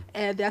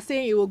 They're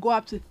saying it will go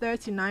up to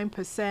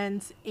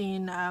 39%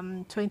 in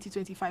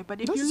 2025.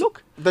 But if you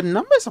look, the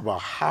number is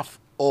about half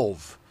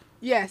of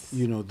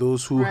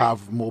those who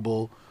have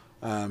mobile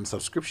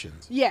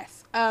subscriptions.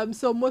 Yes.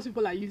 So most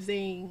people are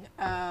using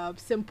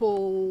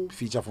simple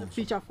feature phones.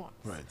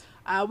 Right.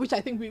 Which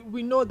I think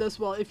we know this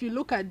well. If you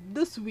look at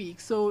this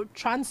week, so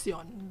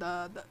Transsion,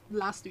 the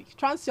last week,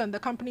 Transsion, the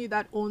company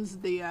that owns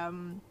the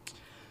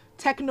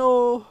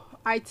Techno,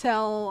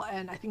 itel,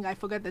 and I think I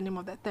forget the name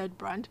of the third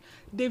brand.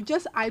 They've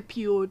just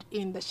IPO'd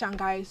in the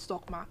Shanghai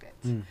stock market.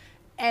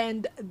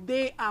 And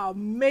they are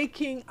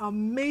making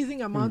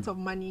amazing amounts of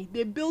money.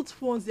 They build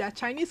phones. They're a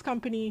Chinese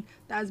company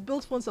that has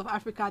built phones of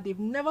Africa. They've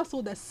never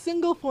sold a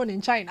single phone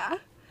in China.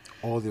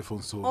 All the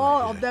phones sold.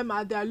 All of them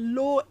are their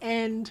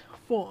low-end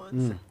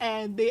phones,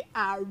 and they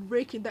are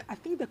raking that. I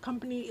think the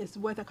company is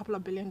worth a couple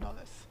of $1 billion.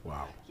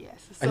 Wow.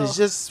 Yes. And it's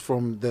just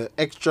from the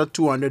extra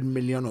 200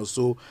 million or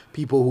so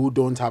people who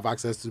don't have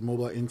access to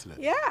mobile internet.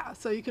 Yeah,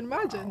 so you can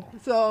imagine.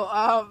 So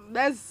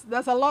there's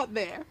a lot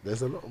there.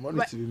 There's a lot of money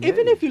But to be made.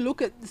 even if you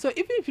look at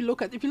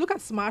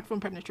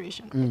smartphone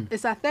penetration,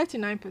 it's at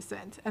 39%,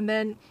 and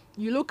then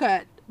you look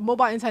at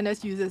mobile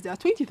internet users, they are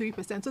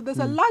 23%. So there's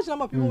a large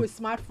number of people with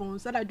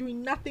smartphones that are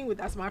doing nothing with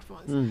their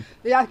smartphones.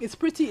 They are, it's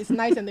pretty, it's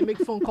nice, and they make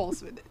phone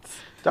calls with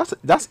it.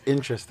 That's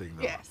interesting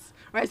though. Yes,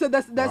 right. So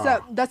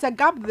there's a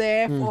gap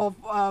there of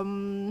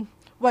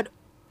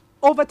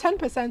over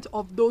 10%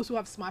 of those who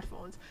have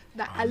smartphones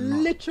that are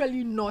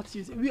literally not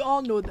using. We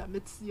all know them.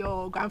 It's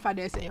your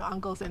grandfathers and your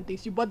uncles and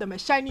things. You bought them a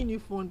shiny new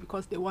phone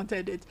because they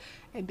wanted it,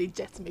 and they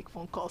just make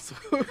phone calls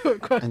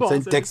And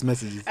send text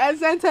messages. And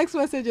send text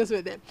messages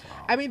with it.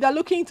 Wow. I mean, they're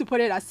looking to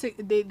put it at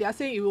they are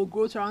saying it will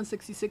grow to around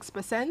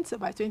 66%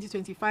 by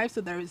 2025.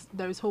 So there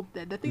is hope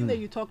there. The thing that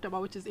you talked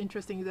about, which is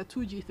interesting, is the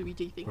 2G,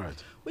 3G thing,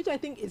 Right. which I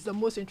think is the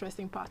most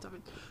interesting part of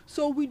it.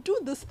 So we do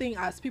this thing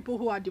as people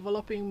who are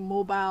developing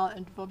mobile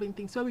and developing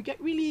things. So we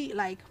get really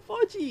like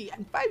 4G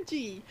and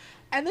 5G,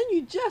 and then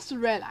you just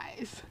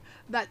realize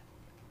that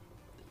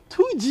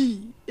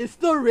 2G is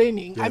still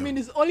reigning. Yeah. I mean,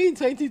 it's only in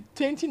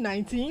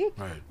 2019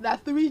 Right.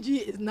 that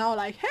 3G is now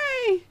like,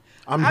 hey,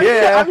 I'm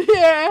here. I'm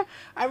here.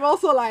 I'm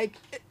also like,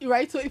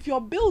 right? So if you're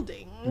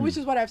building, which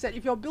is what I've said,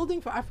 if you're building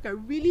for Africa,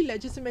 really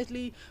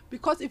legitimately,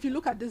 because if you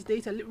look at this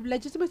data,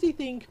 legitimately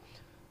think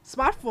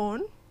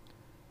smartphone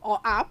or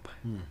app,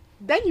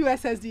 then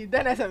USSD,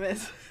 then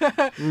SMS,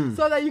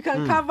 so that you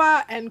can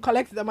cover and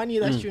collect the money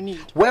that you need.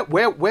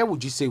 Where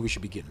would you say we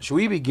should begin? Should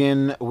we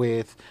begin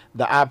with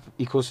the app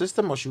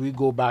ecosystem, or should we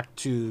go back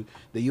to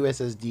the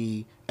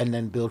USSD and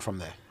then build from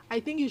there?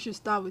 I think you should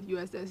start with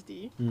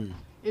USSD.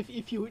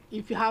 If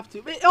you have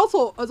to. It's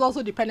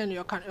also dependent on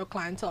your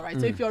clientele, right?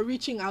 So if you're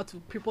reaching out to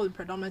people in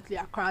predominantly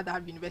Accra that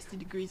have university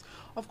degrees,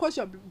 of course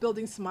you're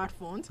building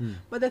smartphones.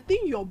 But the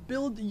thing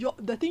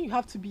the thing you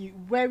have to be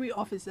wary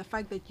of is the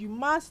fact that you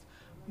must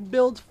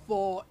build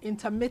for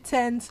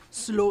intermittent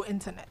slow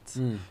internet,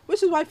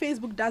 which is why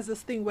Facebook does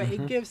this thing where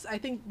it gives, I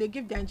think they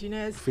give the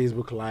engineers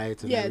Facebook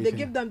Lite and they everything.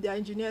 give them their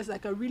engineers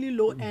like a really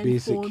low end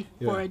Basic, phone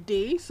for a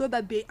day, so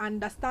that they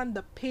understand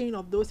the pain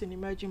of those in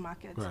emerging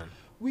markets. Right.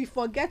 We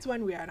forget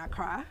when we are in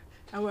Accra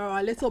and we're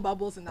our little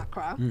bubbles in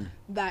Accra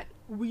that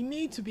we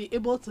need to be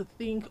able to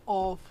think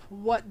of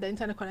what the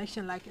internet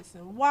connection like is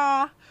in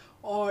Wa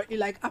or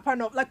like Upper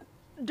North, like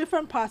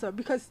different parts of,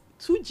 because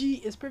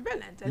 2G is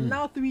prevalent and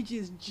now 3G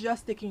is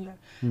just taking them.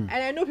 And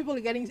I know people are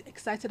getting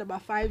excited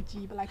about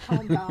 5G, but like,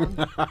 calm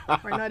down.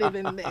 We're not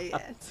even there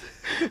yet.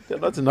 There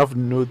are not enough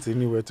nodes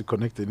anywhere to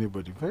connect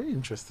anybody. Very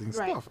interesting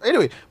Right. stuff.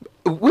 Anyway,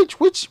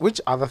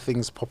 which other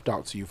things popped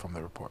out to you from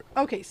the report?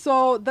 Okay,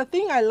 so the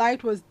thing I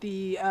liked was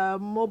the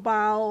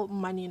mobile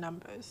money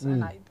numbers,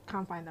 and I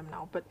can't find them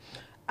now, but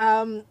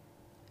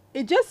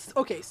it just,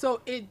 okay,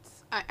 so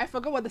it's, I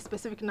forgot what the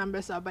specific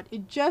numbers are, but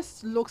it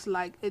just looks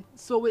like it.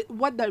 So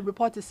what the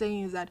report is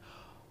saying is that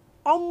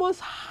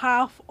almost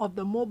half of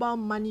the mobile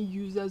money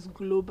users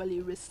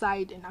globally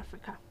reside in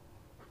Africa.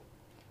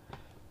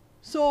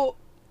 So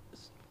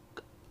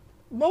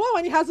mobile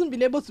money hasn't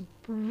been able to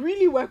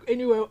really work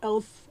anywhere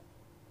else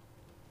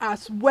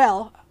as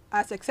well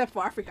as except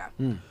for Africa.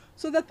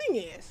 So the thing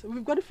is,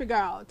 we've got to figure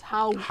out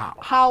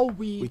how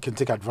we can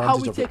take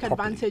advantage of it properly.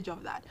 advantage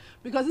of that,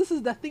 because this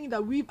is the thing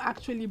that we've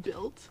actually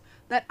built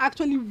that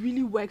actually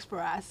really works for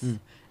us,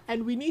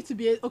 and we need to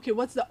be okay.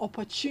 What's the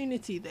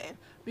opportunity there?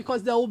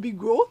 Because there will be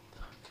growth,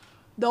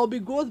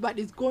 but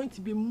it's going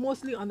to be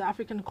mostly on the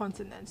African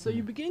continent. So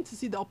you're beginning to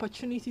see the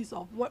opportunities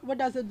of what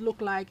does it look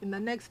like in the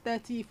next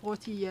 30,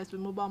 40 years with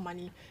mobile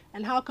money,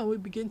 and how can we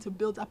begin to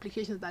build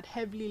applications that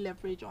heavily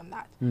leverage on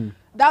that.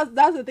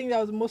 That's the thing that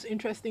was most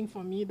interesting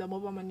for me, the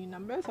mobile money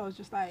numbers. I was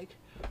just like,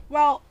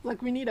 well,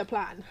 like, we need a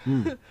plan.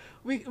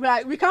 we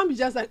can't be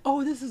just like,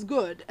 oh, this is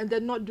good, and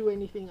then not do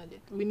anything on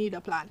it. We need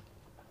a plan.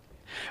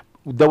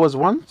 There was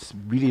one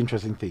really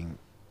interesting thing.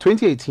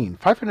 2018,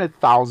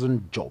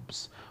 500,000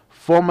 jobs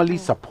formally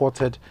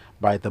supported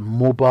by the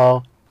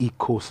mobile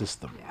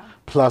ecosystem,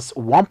 plus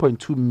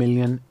 1.2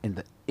 million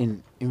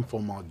in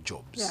informal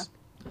jobs. Yeah.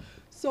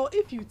 So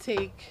if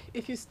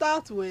you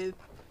start with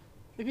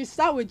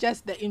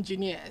just the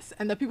engineers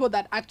and the people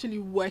that actually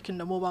work in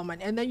the mobile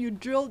money, and then you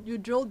drill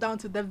down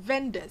to the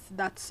vendors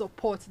that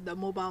support the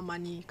mobile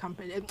money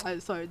company,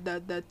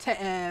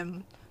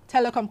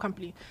 telecom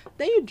company,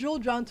 then you drill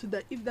down to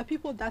the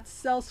people that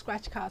sell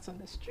scratch cards on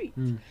the street.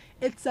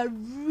 It's a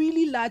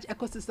really large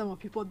ecosystem of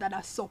people that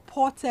are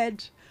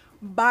supported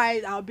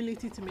by our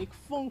ability to make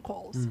phone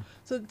calls.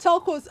 So the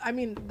telcos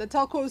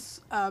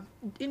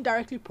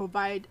indirectly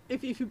provide,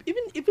 if you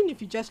even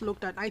if you just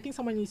looked at, I think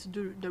someone needs to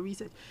do the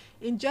research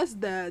in just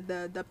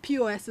the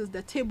POSs,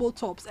 the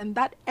tabletops, and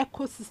that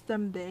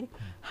ecosystem there,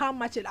 how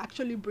much it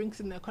actually brings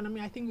in the economy.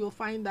 I think you'll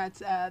find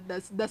that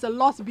there's a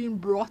lot being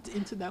brought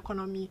into the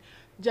economy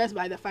just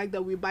by the fact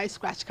that we buy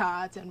scratch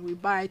cards and we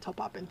buy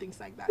top up and things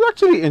like that. It's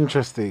actually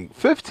interesting.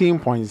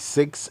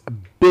 15.6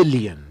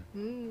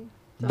 billion.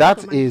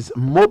 That is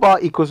mobile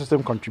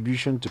ecosystem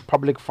contribution to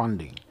public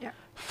funding. Yeah.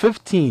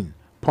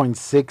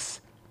 15.6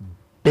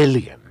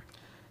 billion.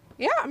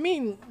 Yeah, I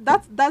mean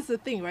that's the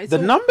thing, right? The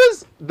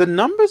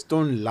numbers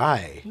don't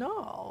lie.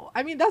 No,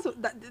 I mean that's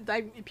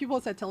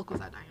people said telcos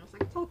are dying. I was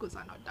like, telcos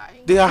are not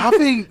dying. They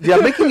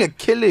are making a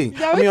killing.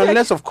 They are I mean, making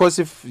unless of course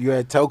if you're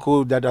a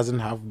telco that doesn't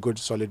have good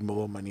solid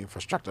mobile money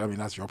infrastructure, I mean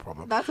that's your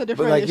problem. That's a But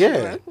different like, issue.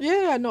 yeah. Right?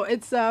 Yeah, no,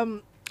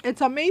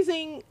 it's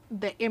amazing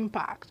the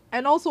impact,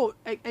 and also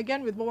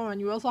again with mobile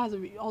money, we also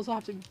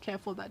have to be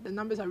careful that the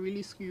numbers are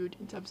really skewed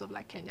in terms of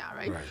like Kenya,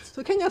 right?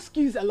 So Kenya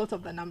skews a lot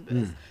of the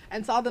numbers,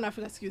 and Southern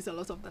Africa skews a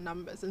lot of the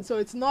numbers, and so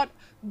it's not,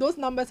 those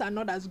numbers are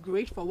not as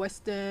great for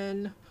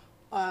Western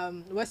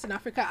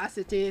Africa as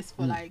it is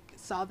for like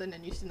Southern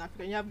and Eastern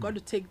Africa. And you have got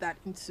to take that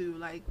into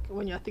like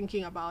when you're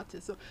thinking about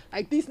it. So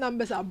like these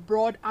numbers are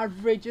broad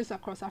averages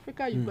across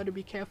Africa. You've got to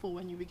be careful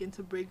when you begin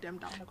to break them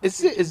down. Is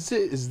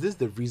this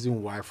the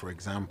reason why, for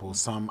example,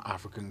 some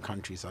African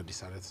countries have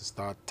decided to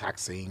start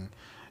taxing,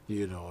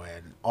 and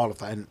all of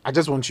that? And I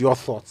just want your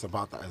thoughts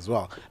about that as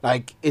well.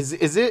 Like, is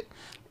it?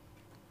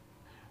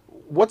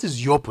 What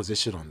is your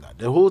position on that?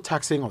 The whole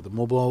taxing of the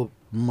mobile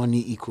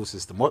money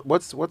ecosystem.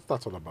 What's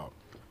that all about?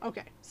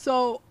 Okay,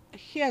 so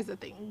here's the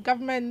thing: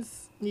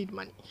 governments need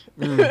money.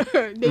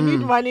 They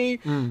need money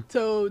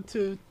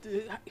to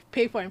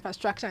pay for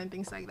infrastructure and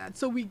things like that.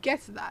 So we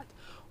get that.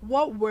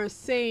 What we're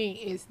saying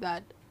is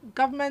that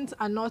governments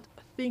are not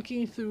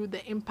thinking through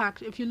the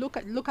impact. If you look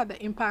at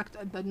the impact,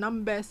 the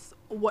numbers,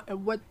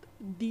 what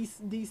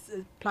these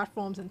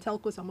platforms and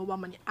telcos and mobile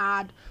money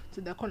add to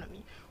the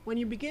economy. When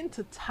you begin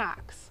to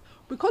tax,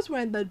 because we're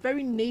in the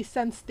very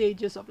nascent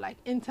stages of like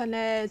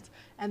internet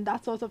and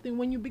that sort of thing,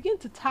 when you begin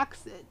to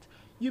tax it,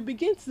 you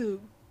begin to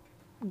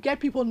get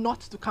people not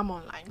to come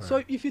online. Right.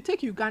 So if you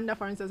take Uganda,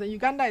 for instance, and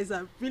Uganda is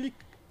a really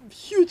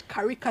huge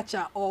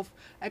caricature of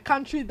a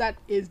country that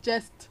is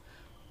just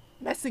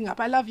messing up.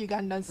 I love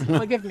Ugandans,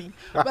 forgive me.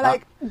 But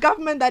like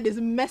government that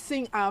is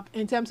messing up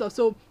in terms of,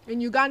 so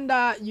in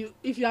Uganda,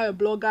 if you are a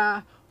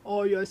blogger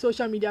or you're a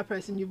social media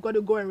person, you've got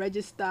to go and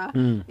register.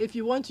 If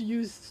you want to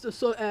use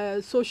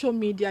social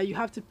media, you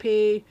have to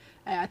pay,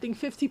 I think,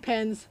 50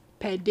 pence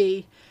per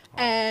day.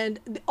 And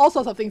all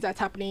sorts of things that's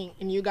happening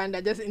in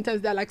Uganda, just in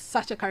terms they're like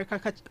such a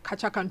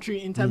caricature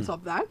country in terms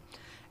of that.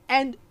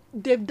 And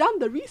they've done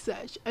the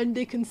research and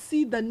they can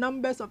see the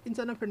numbers of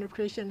internet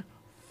penetration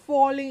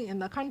falling in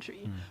the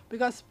country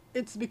because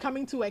it's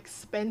becoming too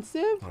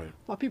expensive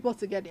for people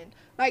to get in.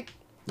 Like,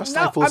 that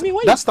stifles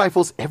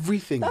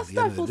everything. That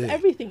stifles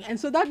everything. And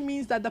so that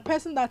means that the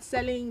person that's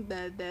selling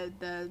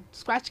the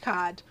scratch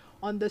card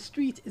on the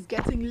street is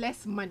getting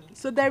less money.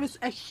 So there is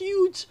a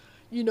huge,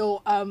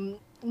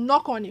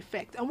 knock-on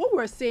effect. And what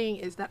we're saying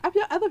is that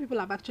other people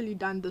have actually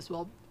done this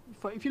well.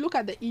 If you look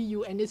at the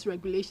EU and its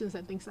regulations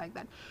and things like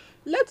that,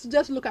 let's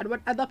just look at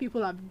what other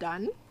people have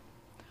done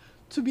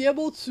to be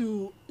able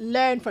to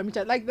learn from each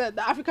other. Like the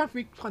African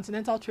Free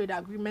Continental Trade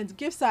Agreement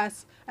gives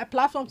us a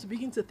platform to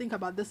begin to think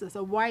about this as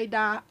a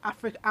wider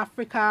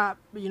Africa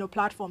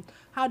platform.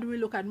 How do we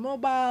look at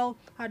mobile?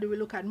 How do we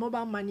look at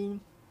mobile money?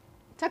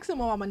 Taxing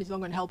mobile money is not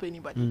going to help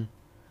anybody.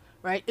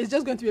 Right? It's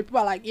just going to be people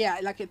are like, yeah,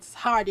 like it's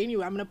hard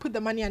anyway. I'm going to put the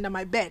money under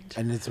my bed.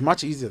 And it's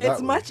much easier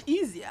much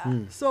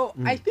easier. So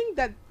I think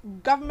that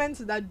governments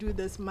that do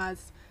this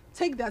must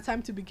take their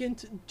time to begin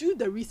to do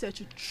the research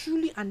to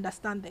truly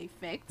understand the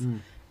effects.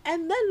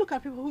 And then look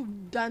at people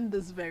who've done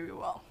this very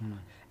well.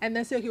 And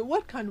then say, okay,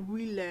 what can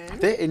we learn? Are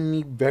there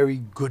any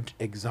very good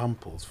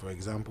examples, for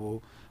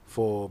example,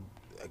 for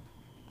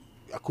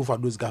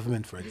Akufo-Addo's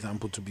government, for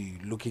example, to be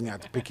looking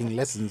at picking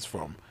lessons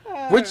from?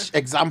 Which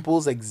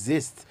examples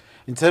exist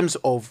in terms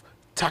of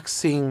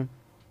taxing,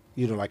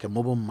 like a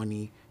mobile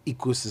money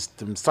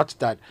ecosystem such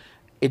that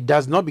it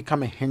does not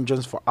become a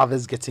hindrance for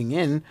others getting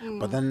in,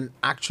 but then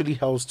actually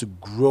helps to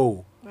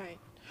grow? Right.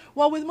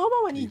 Well, with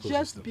mobile money,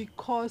 just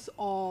because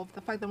of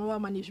the fact that mobile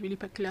money is really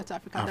peculiar to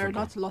Africa, there are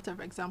not a lot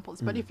of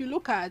examples. But if you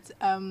look at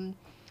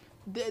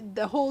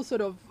the whole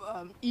sort of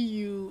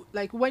EU,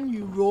 like when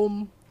you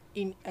roam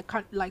in a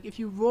country, like if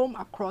you roam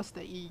across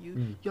the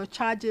EU, your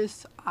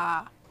charges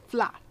are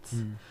flat.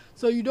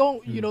 So you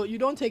don't, you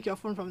don't take your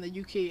phone from the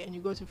UK and you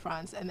go to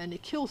France and then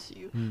it kills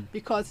you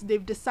because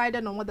they've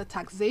decided on what the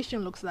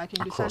taxation looks like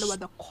and decided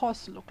what the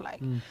costs look like.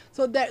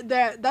 So that's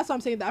what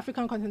I'm saying, the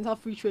African Continental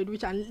Free Trade,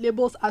 which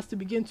enables us to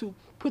begin to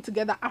put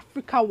together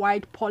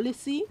Africa-wide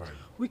policy.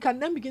 We can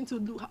then begin to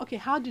do, okay,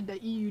 how did the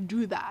EU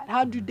do that?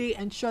 How do they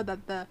ensure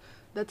that the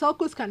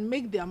telcos can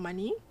make their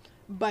money,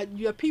 but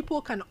your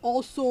people can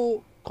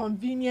also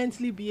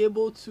conveniently be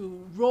able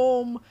to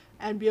roam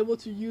and be able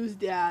to use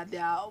their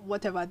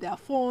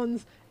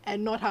phones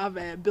and not have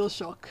a bill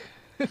shock.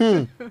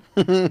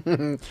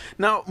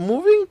 Now,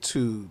 moving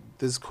to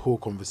this whole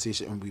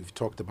conversation, and we've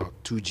talked about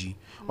 2G,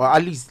 or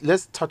at least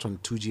let's touch on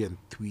 2G and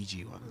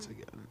 3G once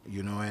again.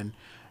 You know,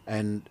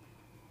 and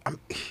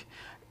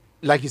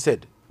like you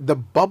said, the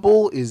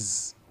bubble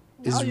is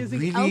Now using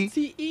really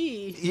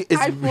LTE, is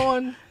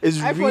iPhone, is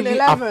iPhone really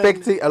 11.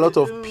 affecting a lot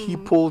of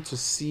people to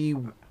see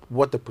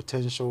what the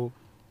potential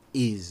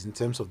is in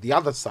terms of the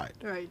other side.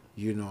 Right.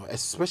 You know,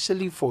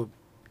 especially for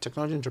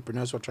technology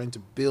entrepreneurs who are trying to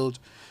build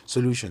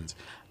solutions.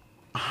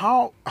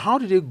 How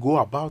do they go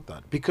about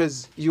that?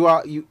 Because you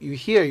are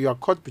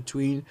caught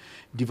between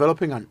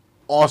developing an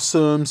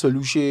awesome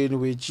solution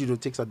which, you know,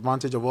 takes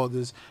advantage of all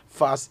this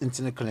fast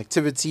internet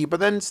connectivity, but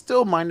then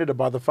still minded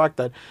about the fact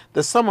that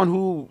there's someone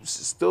who's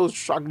still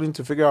struggling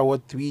to figure out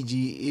what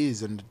 3G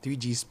is and the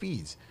 3G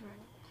speeds.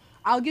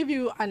 I'll give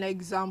you an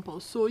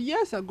example. So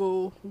years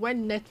ago,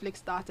 when Netflix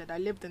started, I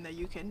lived in the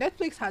UK.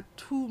 Netflix had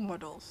two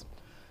models.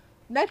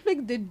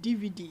 Netflix did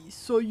DVDs,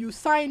 so you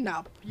sign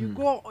up, you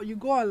go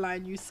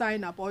online, you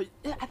sign up, or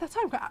at the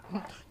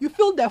time you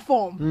fill the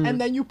form and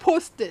then you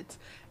post it,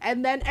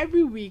 and then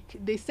every week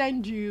they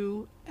send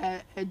you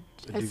a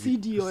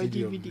CD or a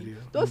DVD.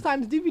 Those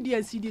times DVD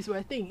and CDs were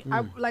a thing.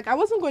 I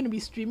wasn't going to be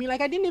streaming. Like,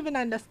 I didn't even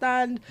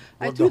understand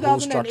like What the whole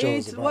structure 2008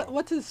 was about.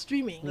 what is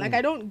streaming. Like,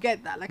 I don't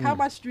get that. Like, how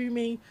much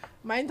streaming?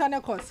 My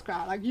internet costs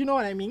crap. Like, you know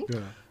what I mean? Yeah.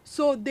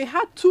 So they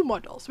had two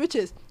models, which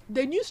is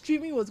they knew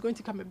streaming was going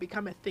to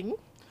become a thing.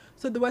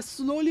 So they were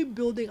slowly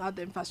building out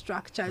the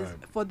infrastructure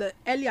for the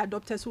early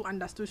adopters who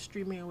understood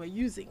streaming and were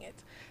using it.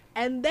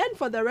 And then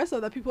for the rest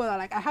of the people that are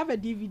like, I have a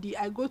DVD,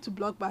 I go to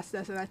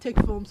Blockbusters and I take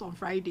films on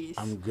Fridays.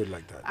 I'm good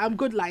like that. I'm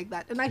good like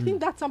that. And I think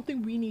that's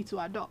something we need to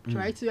adopt,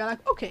 right? So you're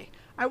like, okay,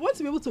 I want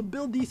to be able to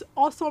build these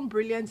awesome,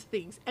 brilliant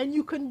things. And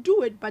you can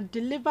do it, but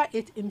deliver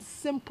it in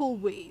simple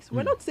ways.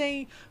 We're not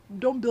saying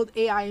don't build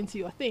AI into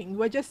your thing.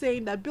 We're just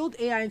saying that build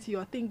AI into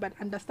your thing, but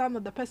understand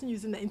that the person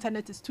using the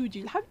internet is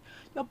 2G.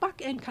 Your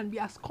back end can be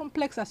as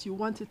complex as you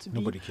want it to be.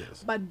 Nobody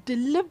cares. But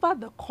deliver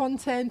the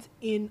content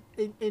in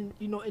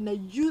a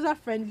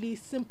user-friendly,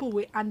 simple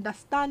way,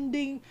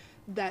 understanding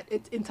that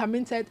it's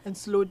intermittent and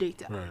slow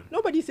data. Right.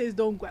 Nobody says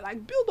don't go.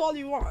 Like, build all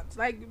you want.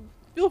 Like,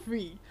 feel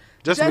free.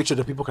 Just make sure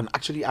that people can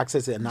actually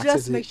access it and access it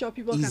Just make sure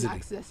people easily. can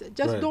access it.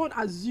 Just don't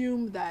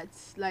assume that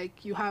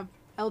like you have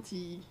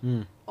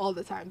LTE all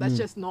the time. That's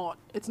just not.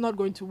 It's not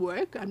going to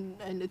work, and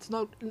it's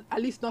not,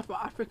 at least not for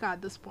Africa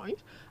at this point.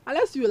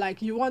 Unless you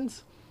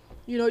want,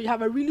 you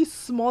have a really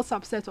small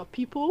subset of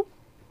people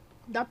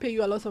that pay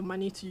you a lot of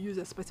money to use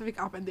a specific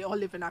app, and they all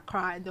live in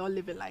Accra and they all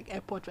live in like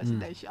airport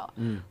residential,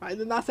 right?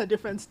 Then that's a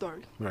different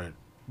story. Right.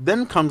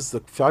 Then comes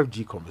the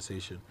 5G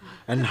conversation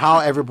and how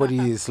everybody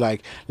is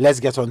like, let's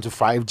get on to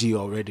 5G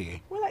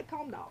already. Well, like,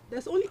 calm down.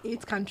 There's only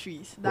 8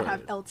 countries that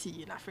have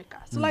LTE in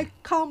Africa. So, like,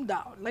 calm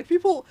down. Like,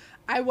 people,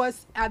 I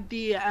was at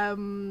the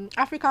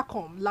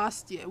AfricaCom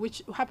last year,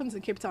 which happens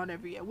in Cape Town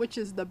every year, which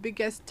is the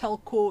biggest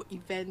telco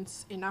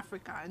event in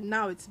Africa. And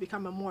now it's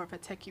become more of a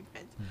tech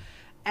event.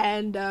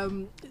 And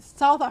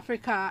South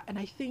Africa, and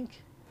I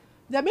think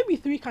there may be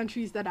 3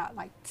 countries that are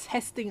like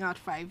testing out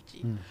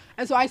 5G.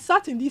 And so I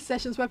sat in these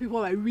sessions where people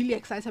are really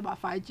excited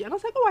about 5G, and I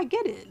was like, oh, I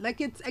get it. Like,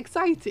 it's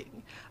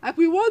exciting. Like,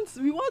 we want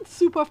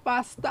super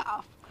fast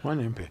stuff.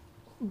 One MP.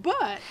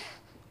 But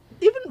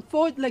even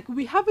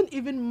we haven't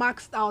even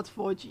maxed out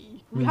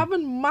 4G. We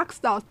haven't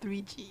maxed out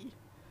 3G.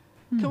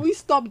 Can we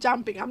stop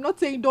jumping? I'm not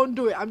saying don't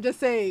do it. I'm just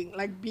saying,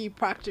 like, be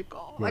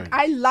practical. Right.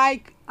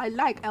 Like, I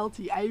like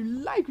LTE. I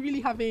like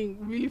really having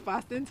really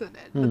fast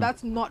internet, but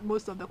that's not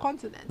most of the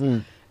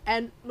continent.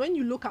 And when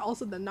you look at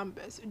also the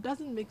numbers, it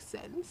doesn't make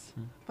sense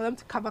for them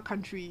to cover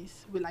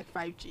countries with like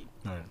 5G.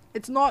 Right.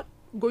 It's not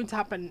going to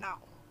happen now.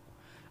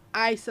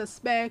 I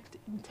suspect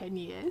in 10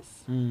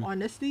 years,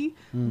 honestly,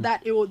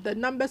 that the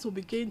numbers will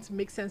begin to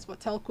make sense for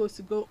telcos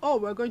to go, oh,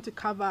 we're going to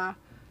cover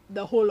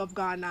the whole of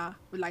Ghana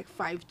with like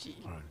 5G.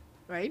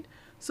 Right?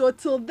 So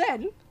till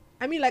then,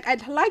 I mean, like,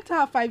 I'd like to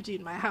have 5G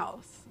in my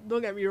house.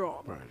 Don't get me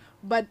wrong. Right.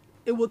 But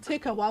it will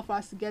take a while for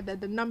us to get there.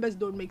 The numbers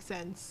don't make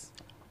sense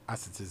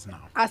As it is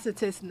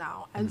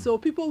now. And so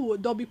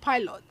there'll be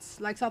pilots.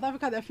 Like South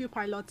Africa, there are a few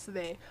pilots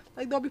there.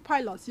 Like, there'll be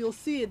pilots. You'll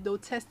see it, they'll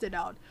test it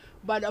out.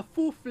 But a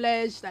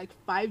full-fledged, like,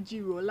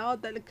 5G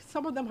rollout, like,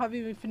 some of them haven't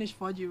even finished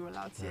 4G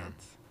rollouts yet.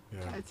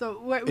 Yeah. Right? So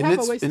we have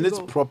a ways to go. In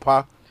its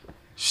proper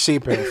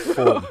shape and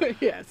form.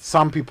 Yes.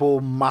 Some people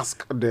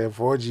mask the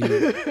 4G,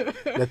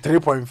 the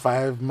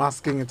 3.5,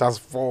 masking it as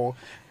 4.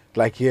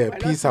 Like, We're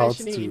peace not out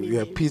mentioning to any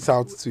yeah, names. peace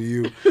out to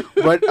you.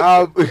 But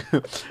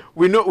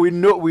we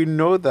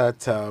know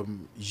that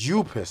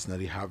you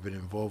personally have been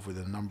involved with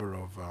a number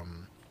of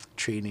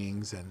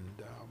trainings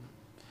and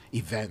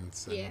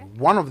events. And Yeah.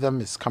 one of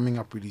them is coming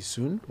up really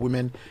soon,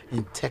 Women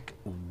in Tech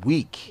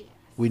Week.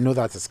 We know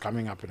that it's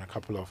coming up in a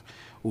couple of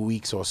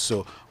weeks or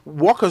so.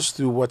 Walk us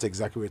through what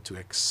exactly we're to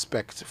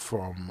expect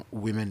from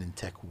Women in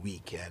Tech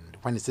Week, and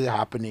when is it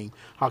happening?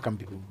 How can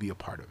people be a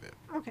part of it?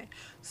 Okay,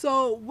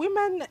 so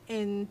Women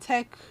in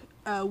Tech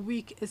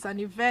week is an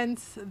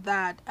event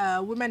that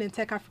Women in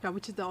Tech Africa,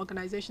 which is the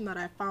organization that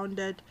I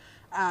founded,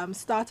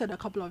 started a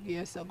couple of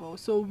years ago.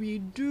 So we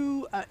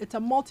do, it's a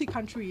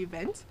multi-country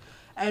event,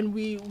 and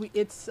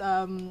it's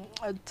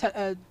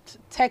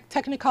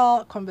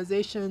technical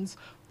conversations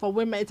for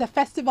women. It's a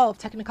festival of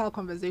technical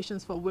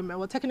conversations for women,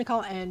 well,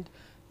 technical and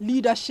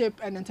leadership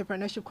and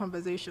entrepreneurship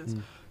conversations.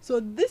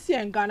 So this year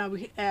in Ghana,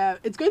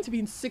 it's going to be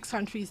in 6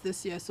 countries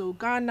this year. So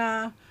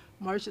Ghana,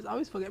 Mauritius, I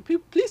always forget.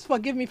 Please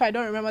forgive me if I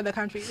don't remember the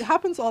country. It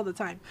happens all the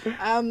time.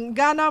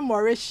 Ghana,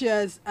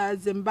 Mauritius,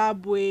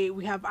 Zimbabwe.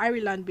 We have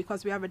Ireland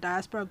because we have a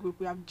diaspora group.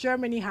 We have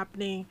Germany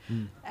happening,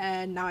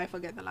 and now I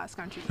forget the last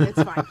country.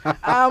 It's fine.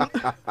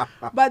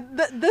 But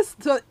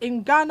so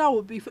in Ghana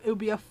it will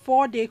be a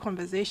 4-day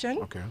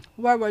conversation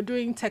where we're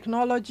doing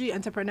technology,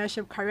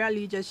 entrepreneurship, career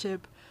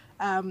leadership,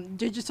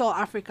 digital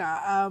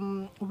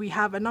Africa. We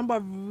have a number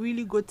of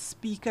really good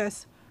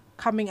speakers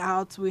coming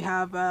out. We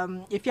have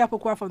Ifya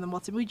Pokwa from the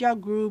Multimedia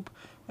Group.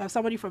 We have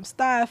somebody from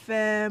Star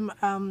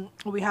FM.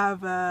 We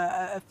have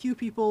a few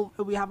people.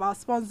 We have our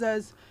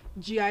sponsors,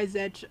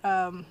 GIZ,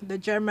 the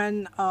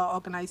German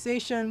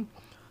organization.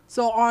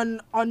 So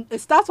it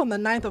starts on the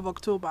 9th of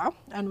October,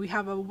 and we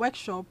have a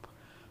workshop.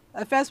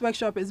 The first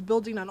workshop is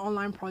building an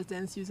online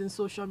presence using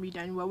social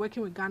media, and we're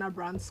working with Ghana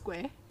Brand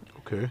Square.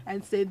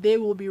 And so they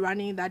will be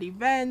running that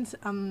event.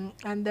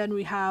 And then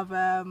we have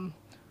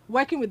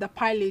working with the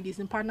Pi Ladies,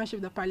 in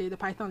partnership with the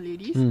Python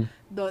Ladies.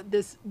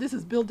 This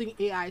is building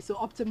AI, so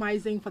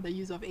optimizing for the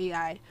use of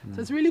AI.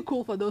 So it's really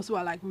cool for those who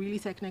are like really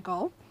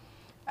technical.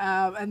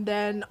 And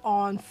then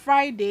on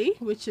Friday,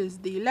 which is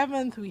the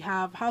 11th, we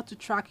have how to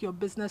track your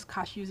business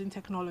cash using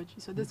technology.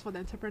 So this is for the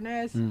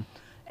entrepreneurs.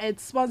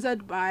 It's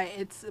sponsored by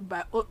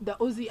the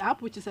Ozi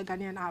app, which is a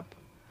Ghanaian app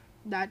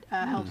that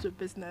helps with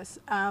business.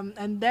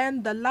 And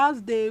then the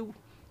last day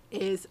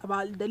is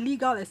about the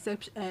legal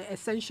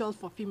essentials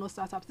for female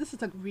startups. This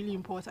is like really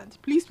important.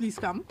 Please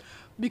come,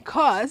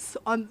 because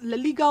on the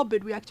legal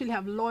bit we actually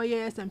have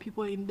lawyers and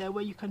people in there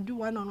where you can do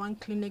one-on-one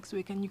clinics where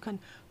you can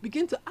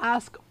begin to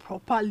ask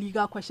proper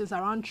legal questions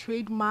around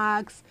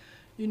trademarks,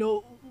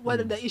 what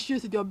are the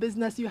issues with your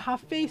business. You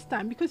have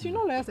FaceTime, because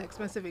lawyers are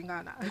expensive in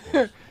Ghana.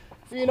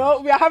 We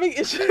are having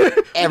issues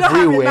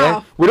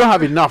everywhere. We don't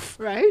have enough,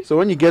 right? So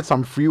when you get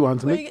some free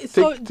ones, take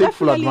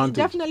full advantage.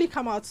 Definitely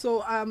come out.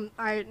 So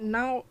I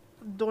now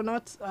do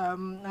not. I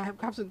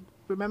have to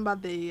remember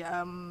the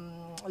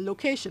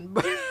location,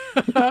 but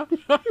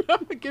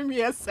give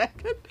me a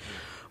second.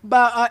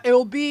 But it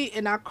will be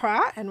in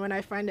Accra, and when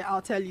I find it,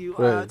 I'll tell you.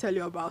 I'll tell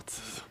you about.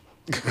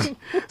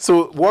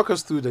 So walk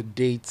us through the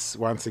dates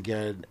once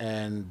again,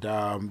 and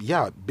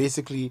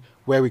basically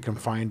where we can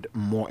find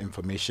more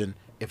information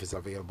if it's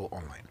available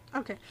online.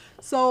 Okay,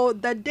 so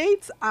the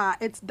dates are,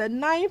 it's the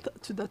 9th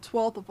to the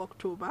 12th of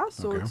October,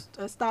 so it's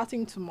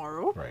starting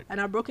tomorrow, and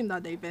I've broken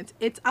down the event.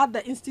 It's at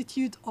the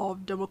Institute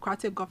of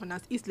Democratic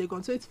Governance, East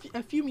Legon, so it's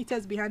a few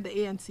meters behind the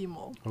ANC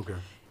Mall.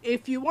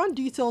 If you want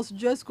details,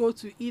 just go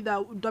to either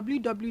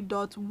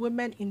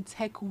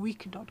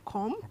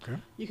www.womenintechweek.com.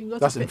 You can go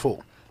That's in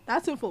full.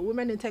 That's in full.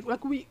 Women in Tech.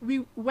 Like we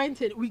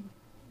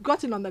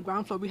got in on the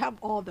ground floor. We have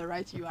all the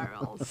right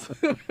URLs.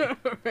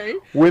 Right?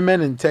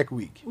 Women in Tech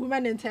Week.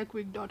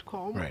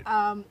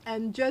 Womenintechweek.com.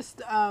 And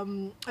just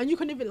and you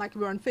can even, like,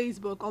 we're on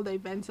Facebook. All the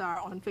events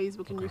are on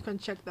Facebook, and you can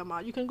check them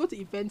out. You can go to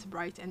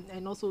Eventbrite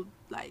and also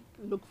like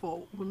look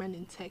for Women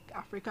in Tech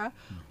Africa.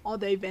 All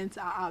the events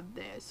are out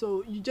there.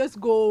 So you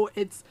just go.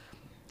 It's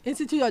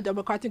Institute of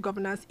Democratic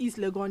Governance, East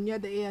Legon, near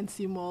the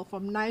ANC Mall,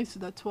 from 9th to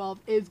the 12th.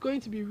 It's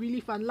going to be really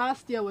fun.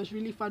 Last year was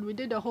really fun.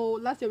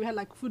 Last year we had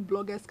like food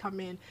bloggers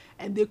come in,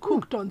 and they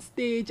cooked on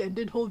stage and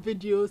did whole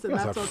videos and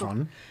that sort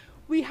of.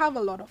 We have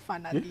a lot of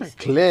fun at least.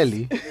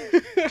 Clearly.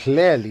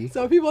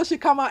 So people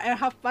should come out and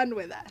have fun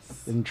with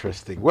us.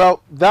 Interesting.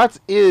 Well, that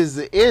is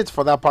it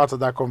for that part of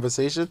that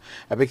conversation.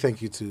 A big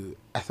thank you to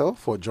Ethel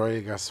for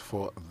joining us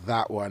for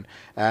that one.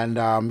 And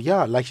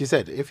like you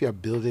said, if you're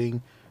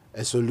building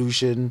a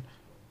solution,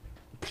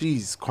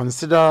 please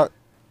consider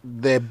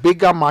the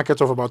bigger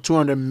market of about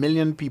 200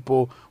 million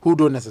people who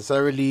don't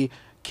necessarily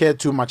care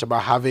too much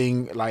about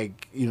having,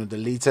 like, the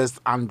latest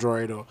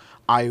Android or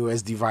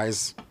iOS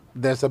device.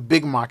 There's a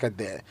big market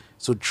there.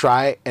 So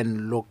try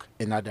and look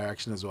in that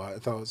direction as well. I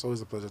thought it's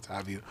always a pleasure to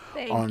have you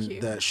on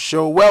the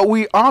show. Well,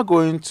 we are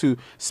going to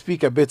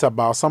speak a bit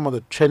about some of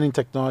the trending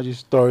technology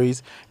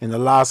stories in the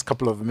last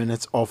couple of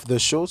minutes of the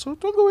show. So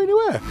don't go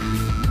anywhere.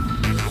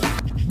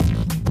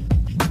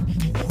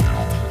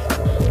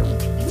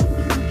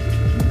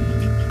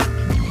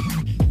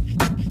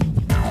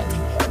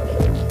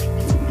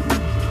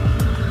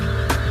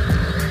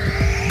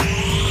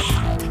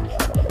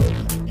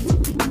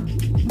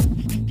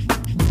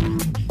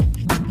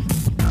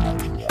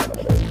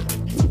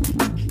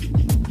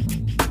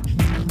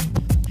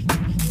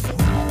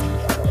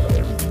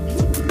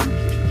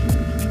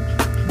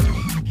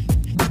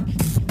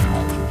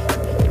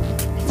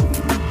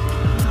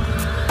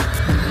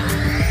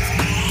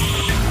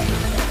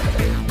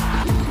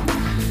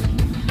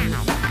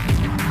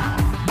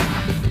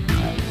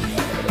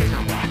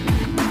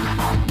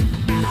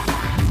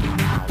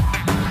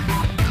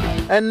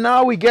 And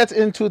now we get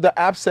into the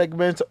app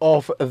segment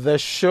of the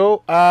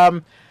show.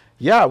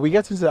 We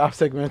get into the app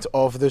segment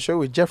of the show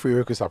with Jeffrey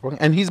Oyekusapong,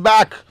 and he's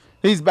back.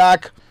 He's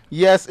back.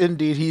 Yes,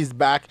 indeed, he's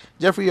back.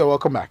 Jeffrey, you're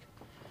welcome back.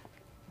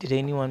 Did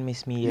anyone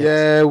miss me yet?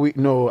 Yeah,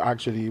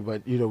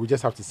 but we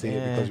just have to say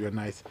it because we're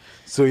nice.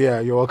 So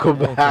yeah, you're welcome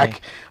back.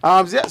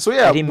 I didn't miss you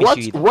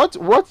either.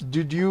 What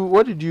did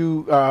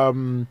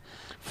you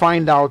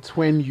find out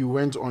when you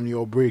went on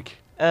your break?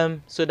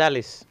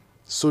 Sodalis.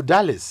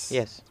 Sodalis.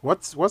 Yes.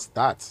 What's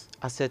that?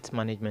 Asset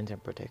management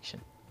and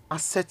protection.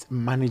 Asset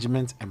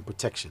management and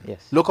protection.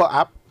 Yes. Local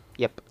app.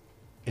 Yep.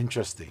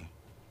 Interesting.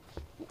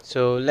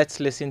 So let's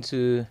listen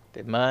to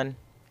the man.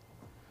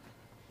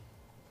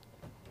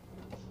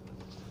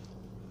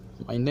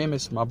 My name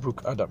is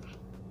Mabruk Adam.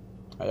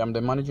 I am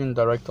the Managing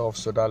Director of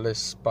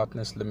Sodalis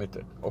Partners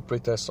Limited,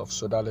 operators of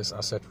Sodalis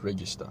Asset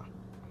Register.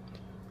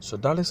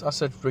 Sodalis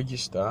Asset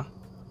Register,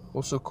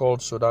 also called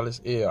Sodalis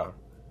AR,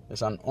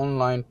 is an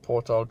online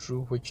portal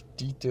through which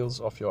details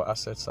of your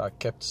assets are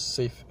kept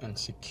safe and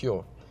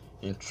secure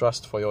in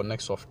trust for your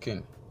next of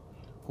kin,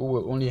 who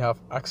will only have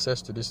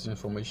access to this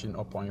information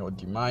upon your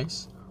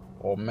demise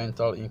or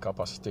mental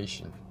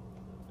incapacitation.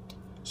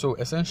 So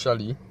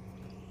essentially,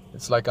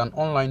 it's like an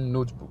online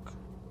notebook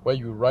where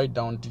you write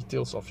down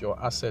details of your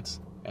assets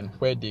and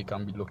where they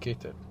can be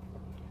located.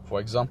 For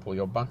example,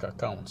 your bank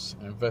accounts,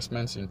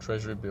 investments in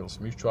treasury bills,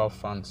 mutual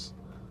funds,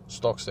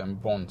 stocks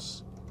and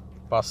bonds,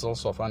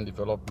 parcels of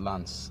undeveloped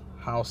lands,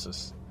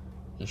 houses,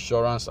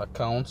 insurance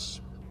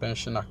accounts,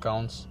 pension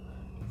accounts,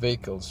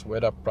 vehicles,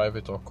 whether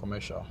private or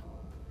commercial,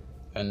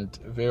 and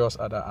various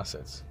other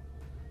assets.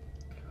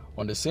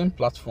 On the same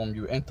platform,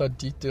 you enter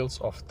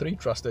details of 3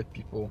 trusted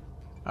people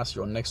as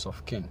your next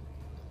of kin,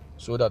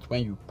 so that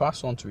when you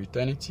pass on to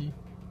eternity,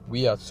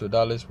 we at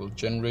Sodalis will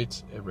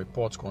generate a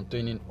report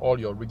containing all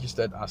your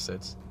registered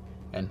assets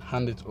and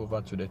hand it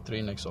over to the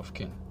 3 next of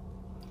kin.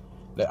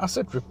 The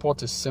asset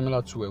report is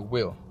similar to a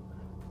will,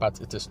 but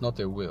it is not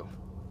a will.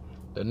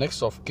 The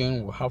next of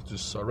kin will have to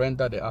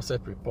surrender the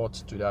asset report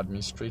to the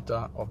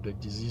administrator of the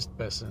deceased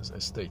person's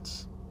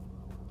estates.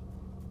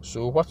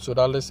 So what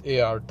Sodalis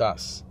AR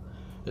does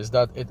is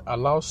that it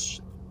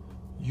allows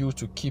you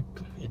to keep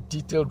a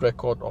detailed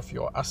record of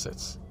your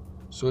assets,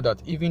 so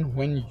that even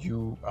when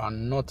you are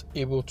not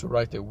able to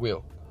write a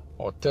will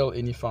or tell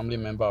any family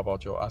member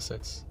about your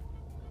assets,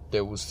 they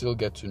will still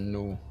get to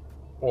know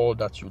all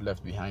that you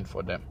left behind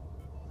for them.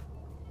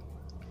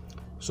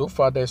 So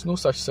far, there is no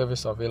such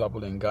service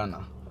available in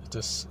Ghana. It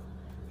is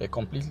a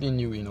completely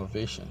new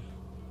innovation.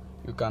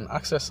 You can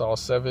access our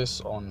service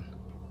on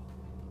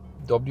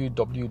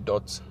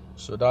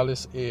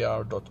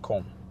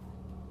www.sodalisar.com.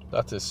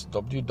 That is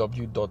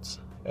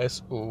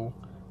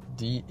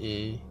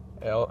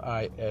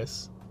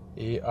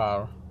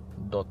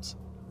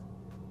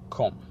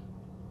www.sodalisar.com.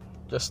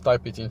 Just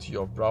type it into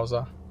your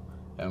browser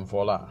and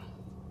voila,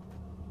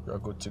 you're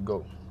good to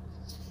go.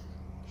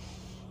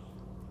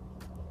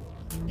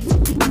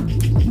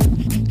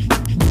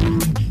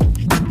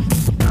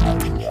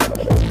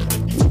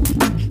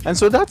 And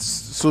so that's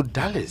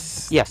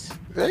Sodalis. Yes.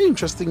 Very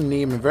interesting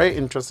name, a very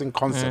interesting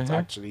concept,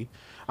 actually.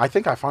 I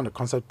think I found the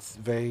concept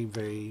very,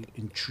 very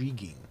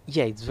intriguing.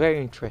 Yeah, it's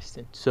very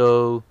interesting.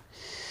 So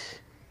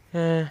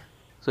if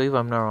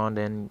I'm not wrong,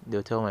 then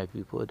they'll tell my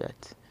people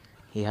that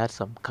he had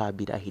some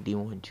cabbie that he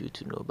didn't want you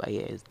to know, but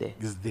yeah, it's there.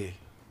 It's there.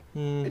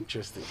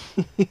 Interesting.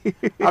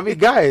 I mean,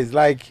 guys,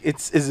 like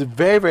it's a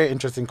very, very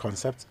interesting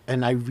concept,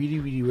 and I really,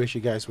 really wish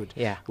you guys would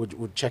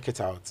check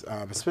it out,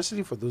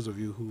 especially for those of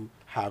you who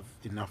have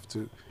enough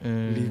to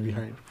leave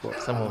behind. For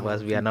Some of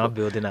us, we are now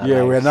building our lives.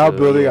 Yeah, we're now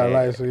building our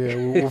lives. So yeah,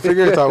 we'll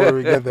figure it out when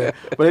we get there.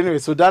 But anyway,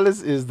 so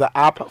Sodalis is the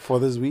app for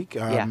this week.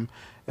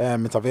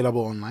 It's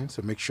available online,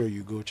 so make sure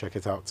you go check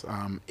it out.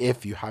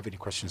 If you have any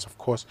questions, of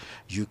course,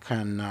 you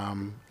can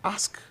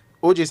ask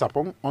OJ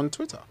Sapong on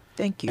Twitter.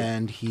 Thank you.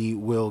 And he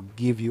will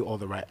give you all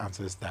the right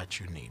answers that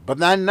you need. But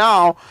then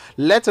now,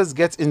 let us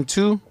get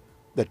into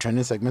the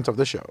trending segment of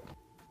the show.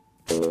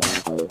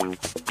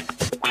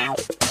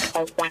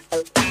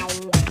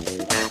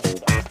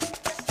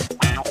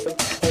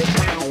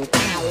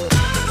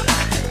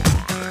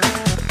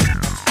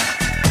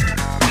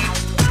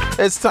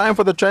 It's time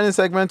for the trending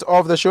segment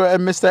of the show,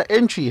 and Mr.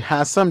 Entry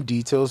has some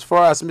details for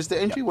us. Mr.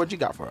 Entry, what you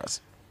got for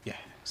us? Yeah,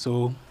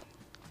 so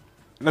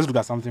let's look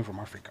at something from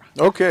Africa.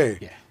 Okay.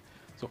 Yeah.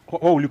 So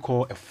what will you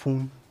call a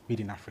phone made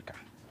in Africa?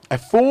 A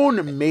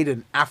phone made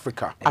in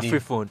Africa.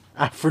 Afriphone.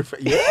 Afriphone.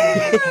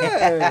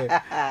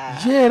 Yeah.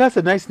 Yeah, that's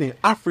a nice name.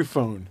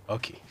 Afriphone.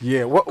 Okay.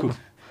 Yeah. What? Cool.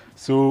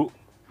 So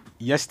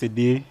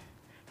yesterday,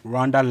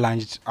 Rwanda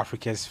launched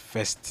Africa's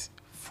first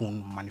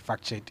phone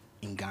manufactured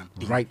in Ghana.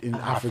 Right in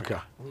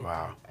Africa.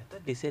 Wow. I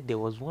thought they said there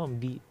was one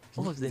B.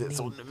 What was the name?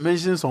 So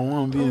mention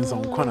someone being in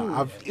some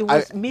corner. It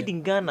was made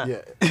in Ghana.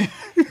 Yeah.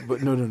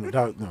 But no,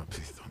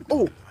 please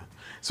don't.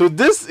 So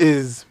this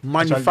is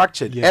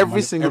manufactured. Actually, yeah,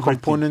 every single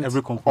component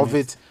every of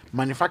it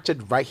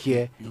manufactured right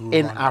here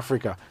in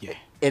Africa. Yeah.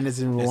 And it's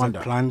in There's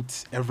Rwanda. a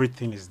plant,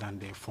 everything is done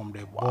there, from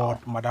the board,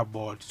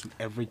 motherboard to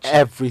every chip.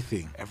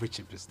 Everything. Every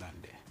chip is done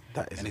there.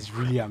 That is and it's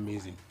really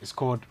amazing. It's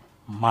called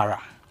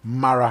Mara.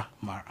 Mara.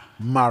 Mara.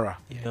 Mara.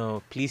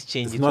 No, please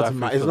change It's it not. to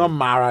Africa. It's not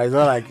Mara. It's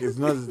not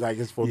like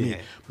it's for me.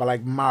 Yeah. But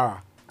like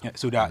Mara. Yeah,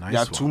 so there Nice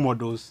are two one.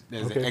 models.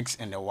 There's Okay. the X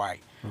and the Y.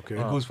 Okay.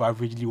 It goes for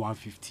averagely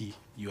 150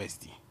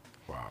 USD.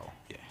 Wow.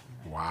 Yeah.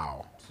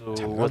 Wow. So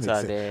That what makes are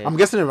sense. the? I'm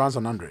guessing it runs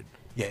on 100.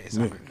 Yeah, it's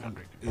Yeah.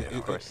 100.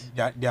 of course.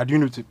 They are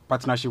doing it in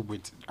partnership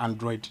with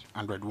Android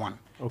One.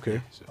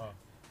 Okay. So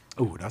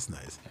Oh, that's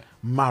nice.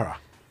 Mara.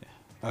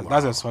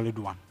 that's a solid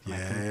one.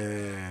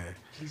 Yeah.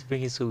 Please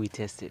bring it so we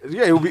test it.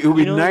 Yeah, it would be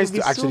You know, nice it would be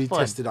to so actually fun.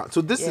 test it out.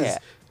 So this Yeah. is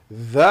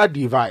the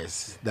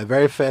device, the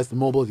very first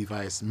mobile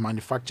device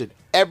manufactured,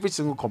 every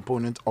single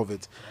component of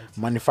it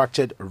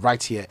manufactured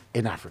right here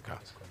in Africa.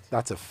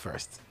 That's a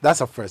first.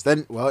 That's a first.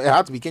 Then, well, it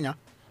had to be Kenya.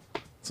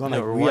 It's not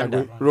No, like we are Rwanda.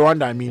 going,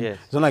 Rwanda. I mean, Yes.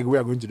 it's not like we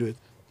are going to do it.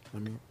 I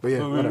mean, but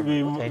yeah, whatever. What are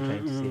you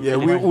trying to say? Yeah,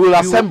 we'll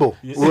assemble.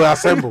 We'll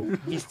assemble.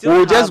 We still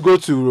We'll just have- go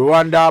to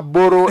Rwanda,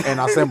 borrow, and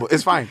assemble.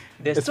 It's fine.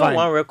 There's It's still fine.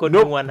 one record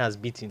Nope. no one has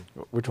beaten.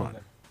 Which one?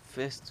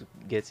 First to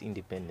get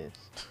independence.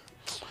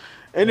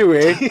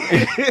 Anyway,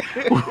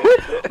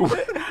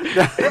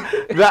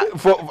 that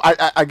for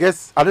I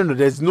guess I don't know.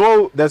 There's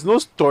no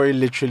story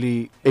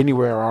literally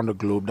anywhere around the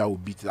globe that will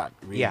beat that.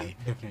 Really, Yeah,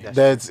 Definitely.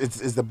 that's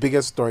it's the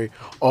biggest story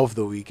of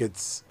the week.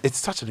 It's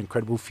such an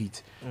incredible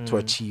feat to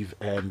achieve,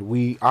 and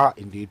we are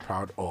indeed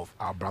proud of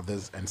our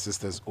brothers and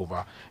sisters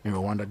over in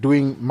Rwanda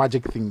doing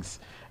magic things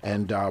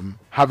and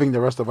having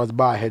the rest of us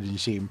bow our head in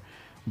shame.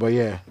 But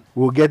yeah,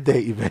 we'll get there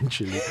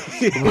eventually.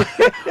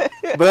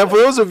 But then for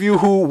those of you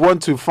who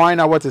want to find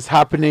out what is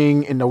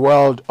happening in the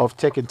world of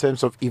tech in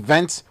terms of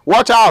events,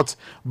 watch out,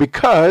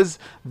 because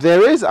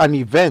there is an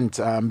event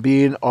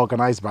being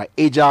organized by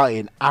Agile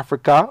in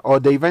Africa, or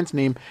the event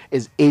name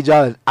is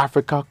Agile in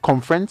Africa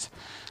Conference.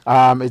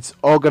 It's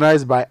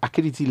organized by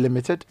Akidity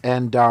Limited,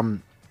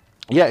 and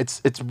yeah,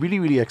 it's really,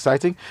 really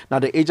exciting. Now,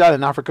 the Agile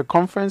in Africa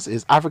Conference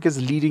is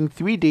Africa's leading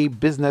 3-day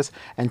business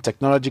and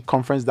technology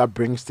conference that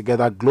brings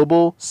together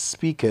global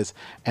speakers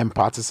and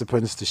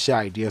participants to share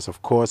ideas,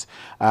 of course,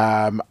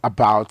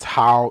 about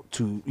how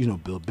to,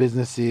 build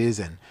businesses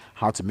and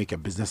how to make your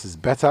businesses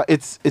better.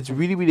 It's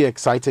really, really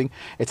exciting.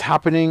 It's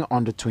happening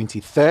on the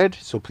 23rd,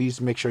 so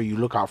please make sure you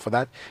look out for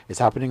that. It's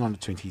happening on the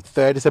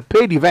 23rd. It's a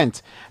paid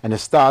event, and it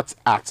starts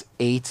at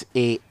 8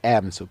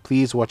 a.m., so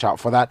please watch out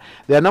for that.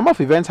 There are a number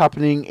of events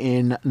happening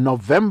in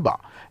November,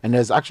 and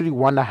there's actually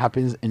one that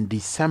happens in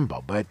December,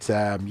 but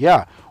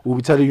yeah, we'll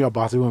be telling you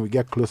about it when we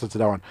get closer to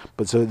that one.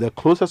 But so the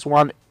closest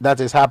one that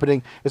is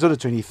happening is on the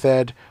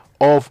 23rd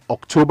of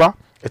October.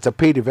 It's a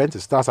paid event.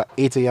 It starts at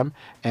 8 a.m.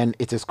 and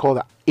it is called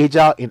the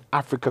Agile in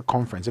Africa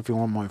Conference. If you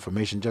want more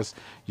information, just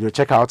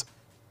check out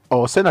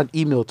or send an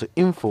email to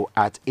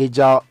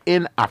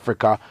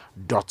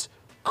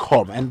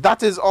info@agileinaafrica.com. And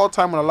that is all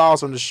time will allow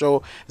us on the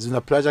show. It's been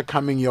a pleasure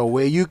coming your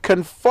way. You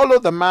can follow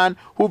the man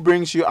who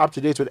brings you up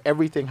to date with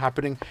everything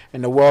happening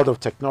in the world of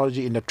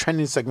technology in the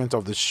trending segment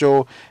of the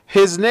show.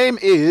 His name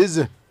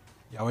is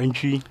Your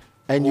entry.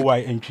 And you-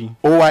 OY entry.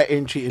 OY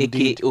Entry aka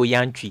indeed.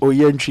 Oyantri.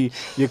 Oyentri.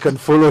 You can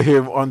follow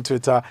him on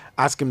Twitter.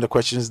 Ask him the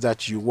questions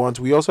that you want.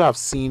 We also have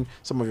seen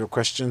some of your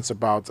questions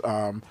about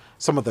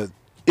some of the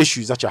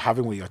issues that you're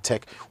having with your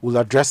tech. We'll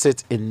address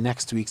it in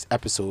next week's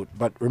episode.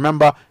 But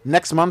remember,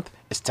 next month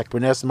is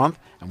Techpreneurs Month,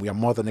 and we are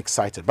more than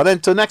excited. But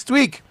until next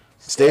week,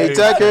 stay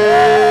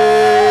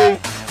techy.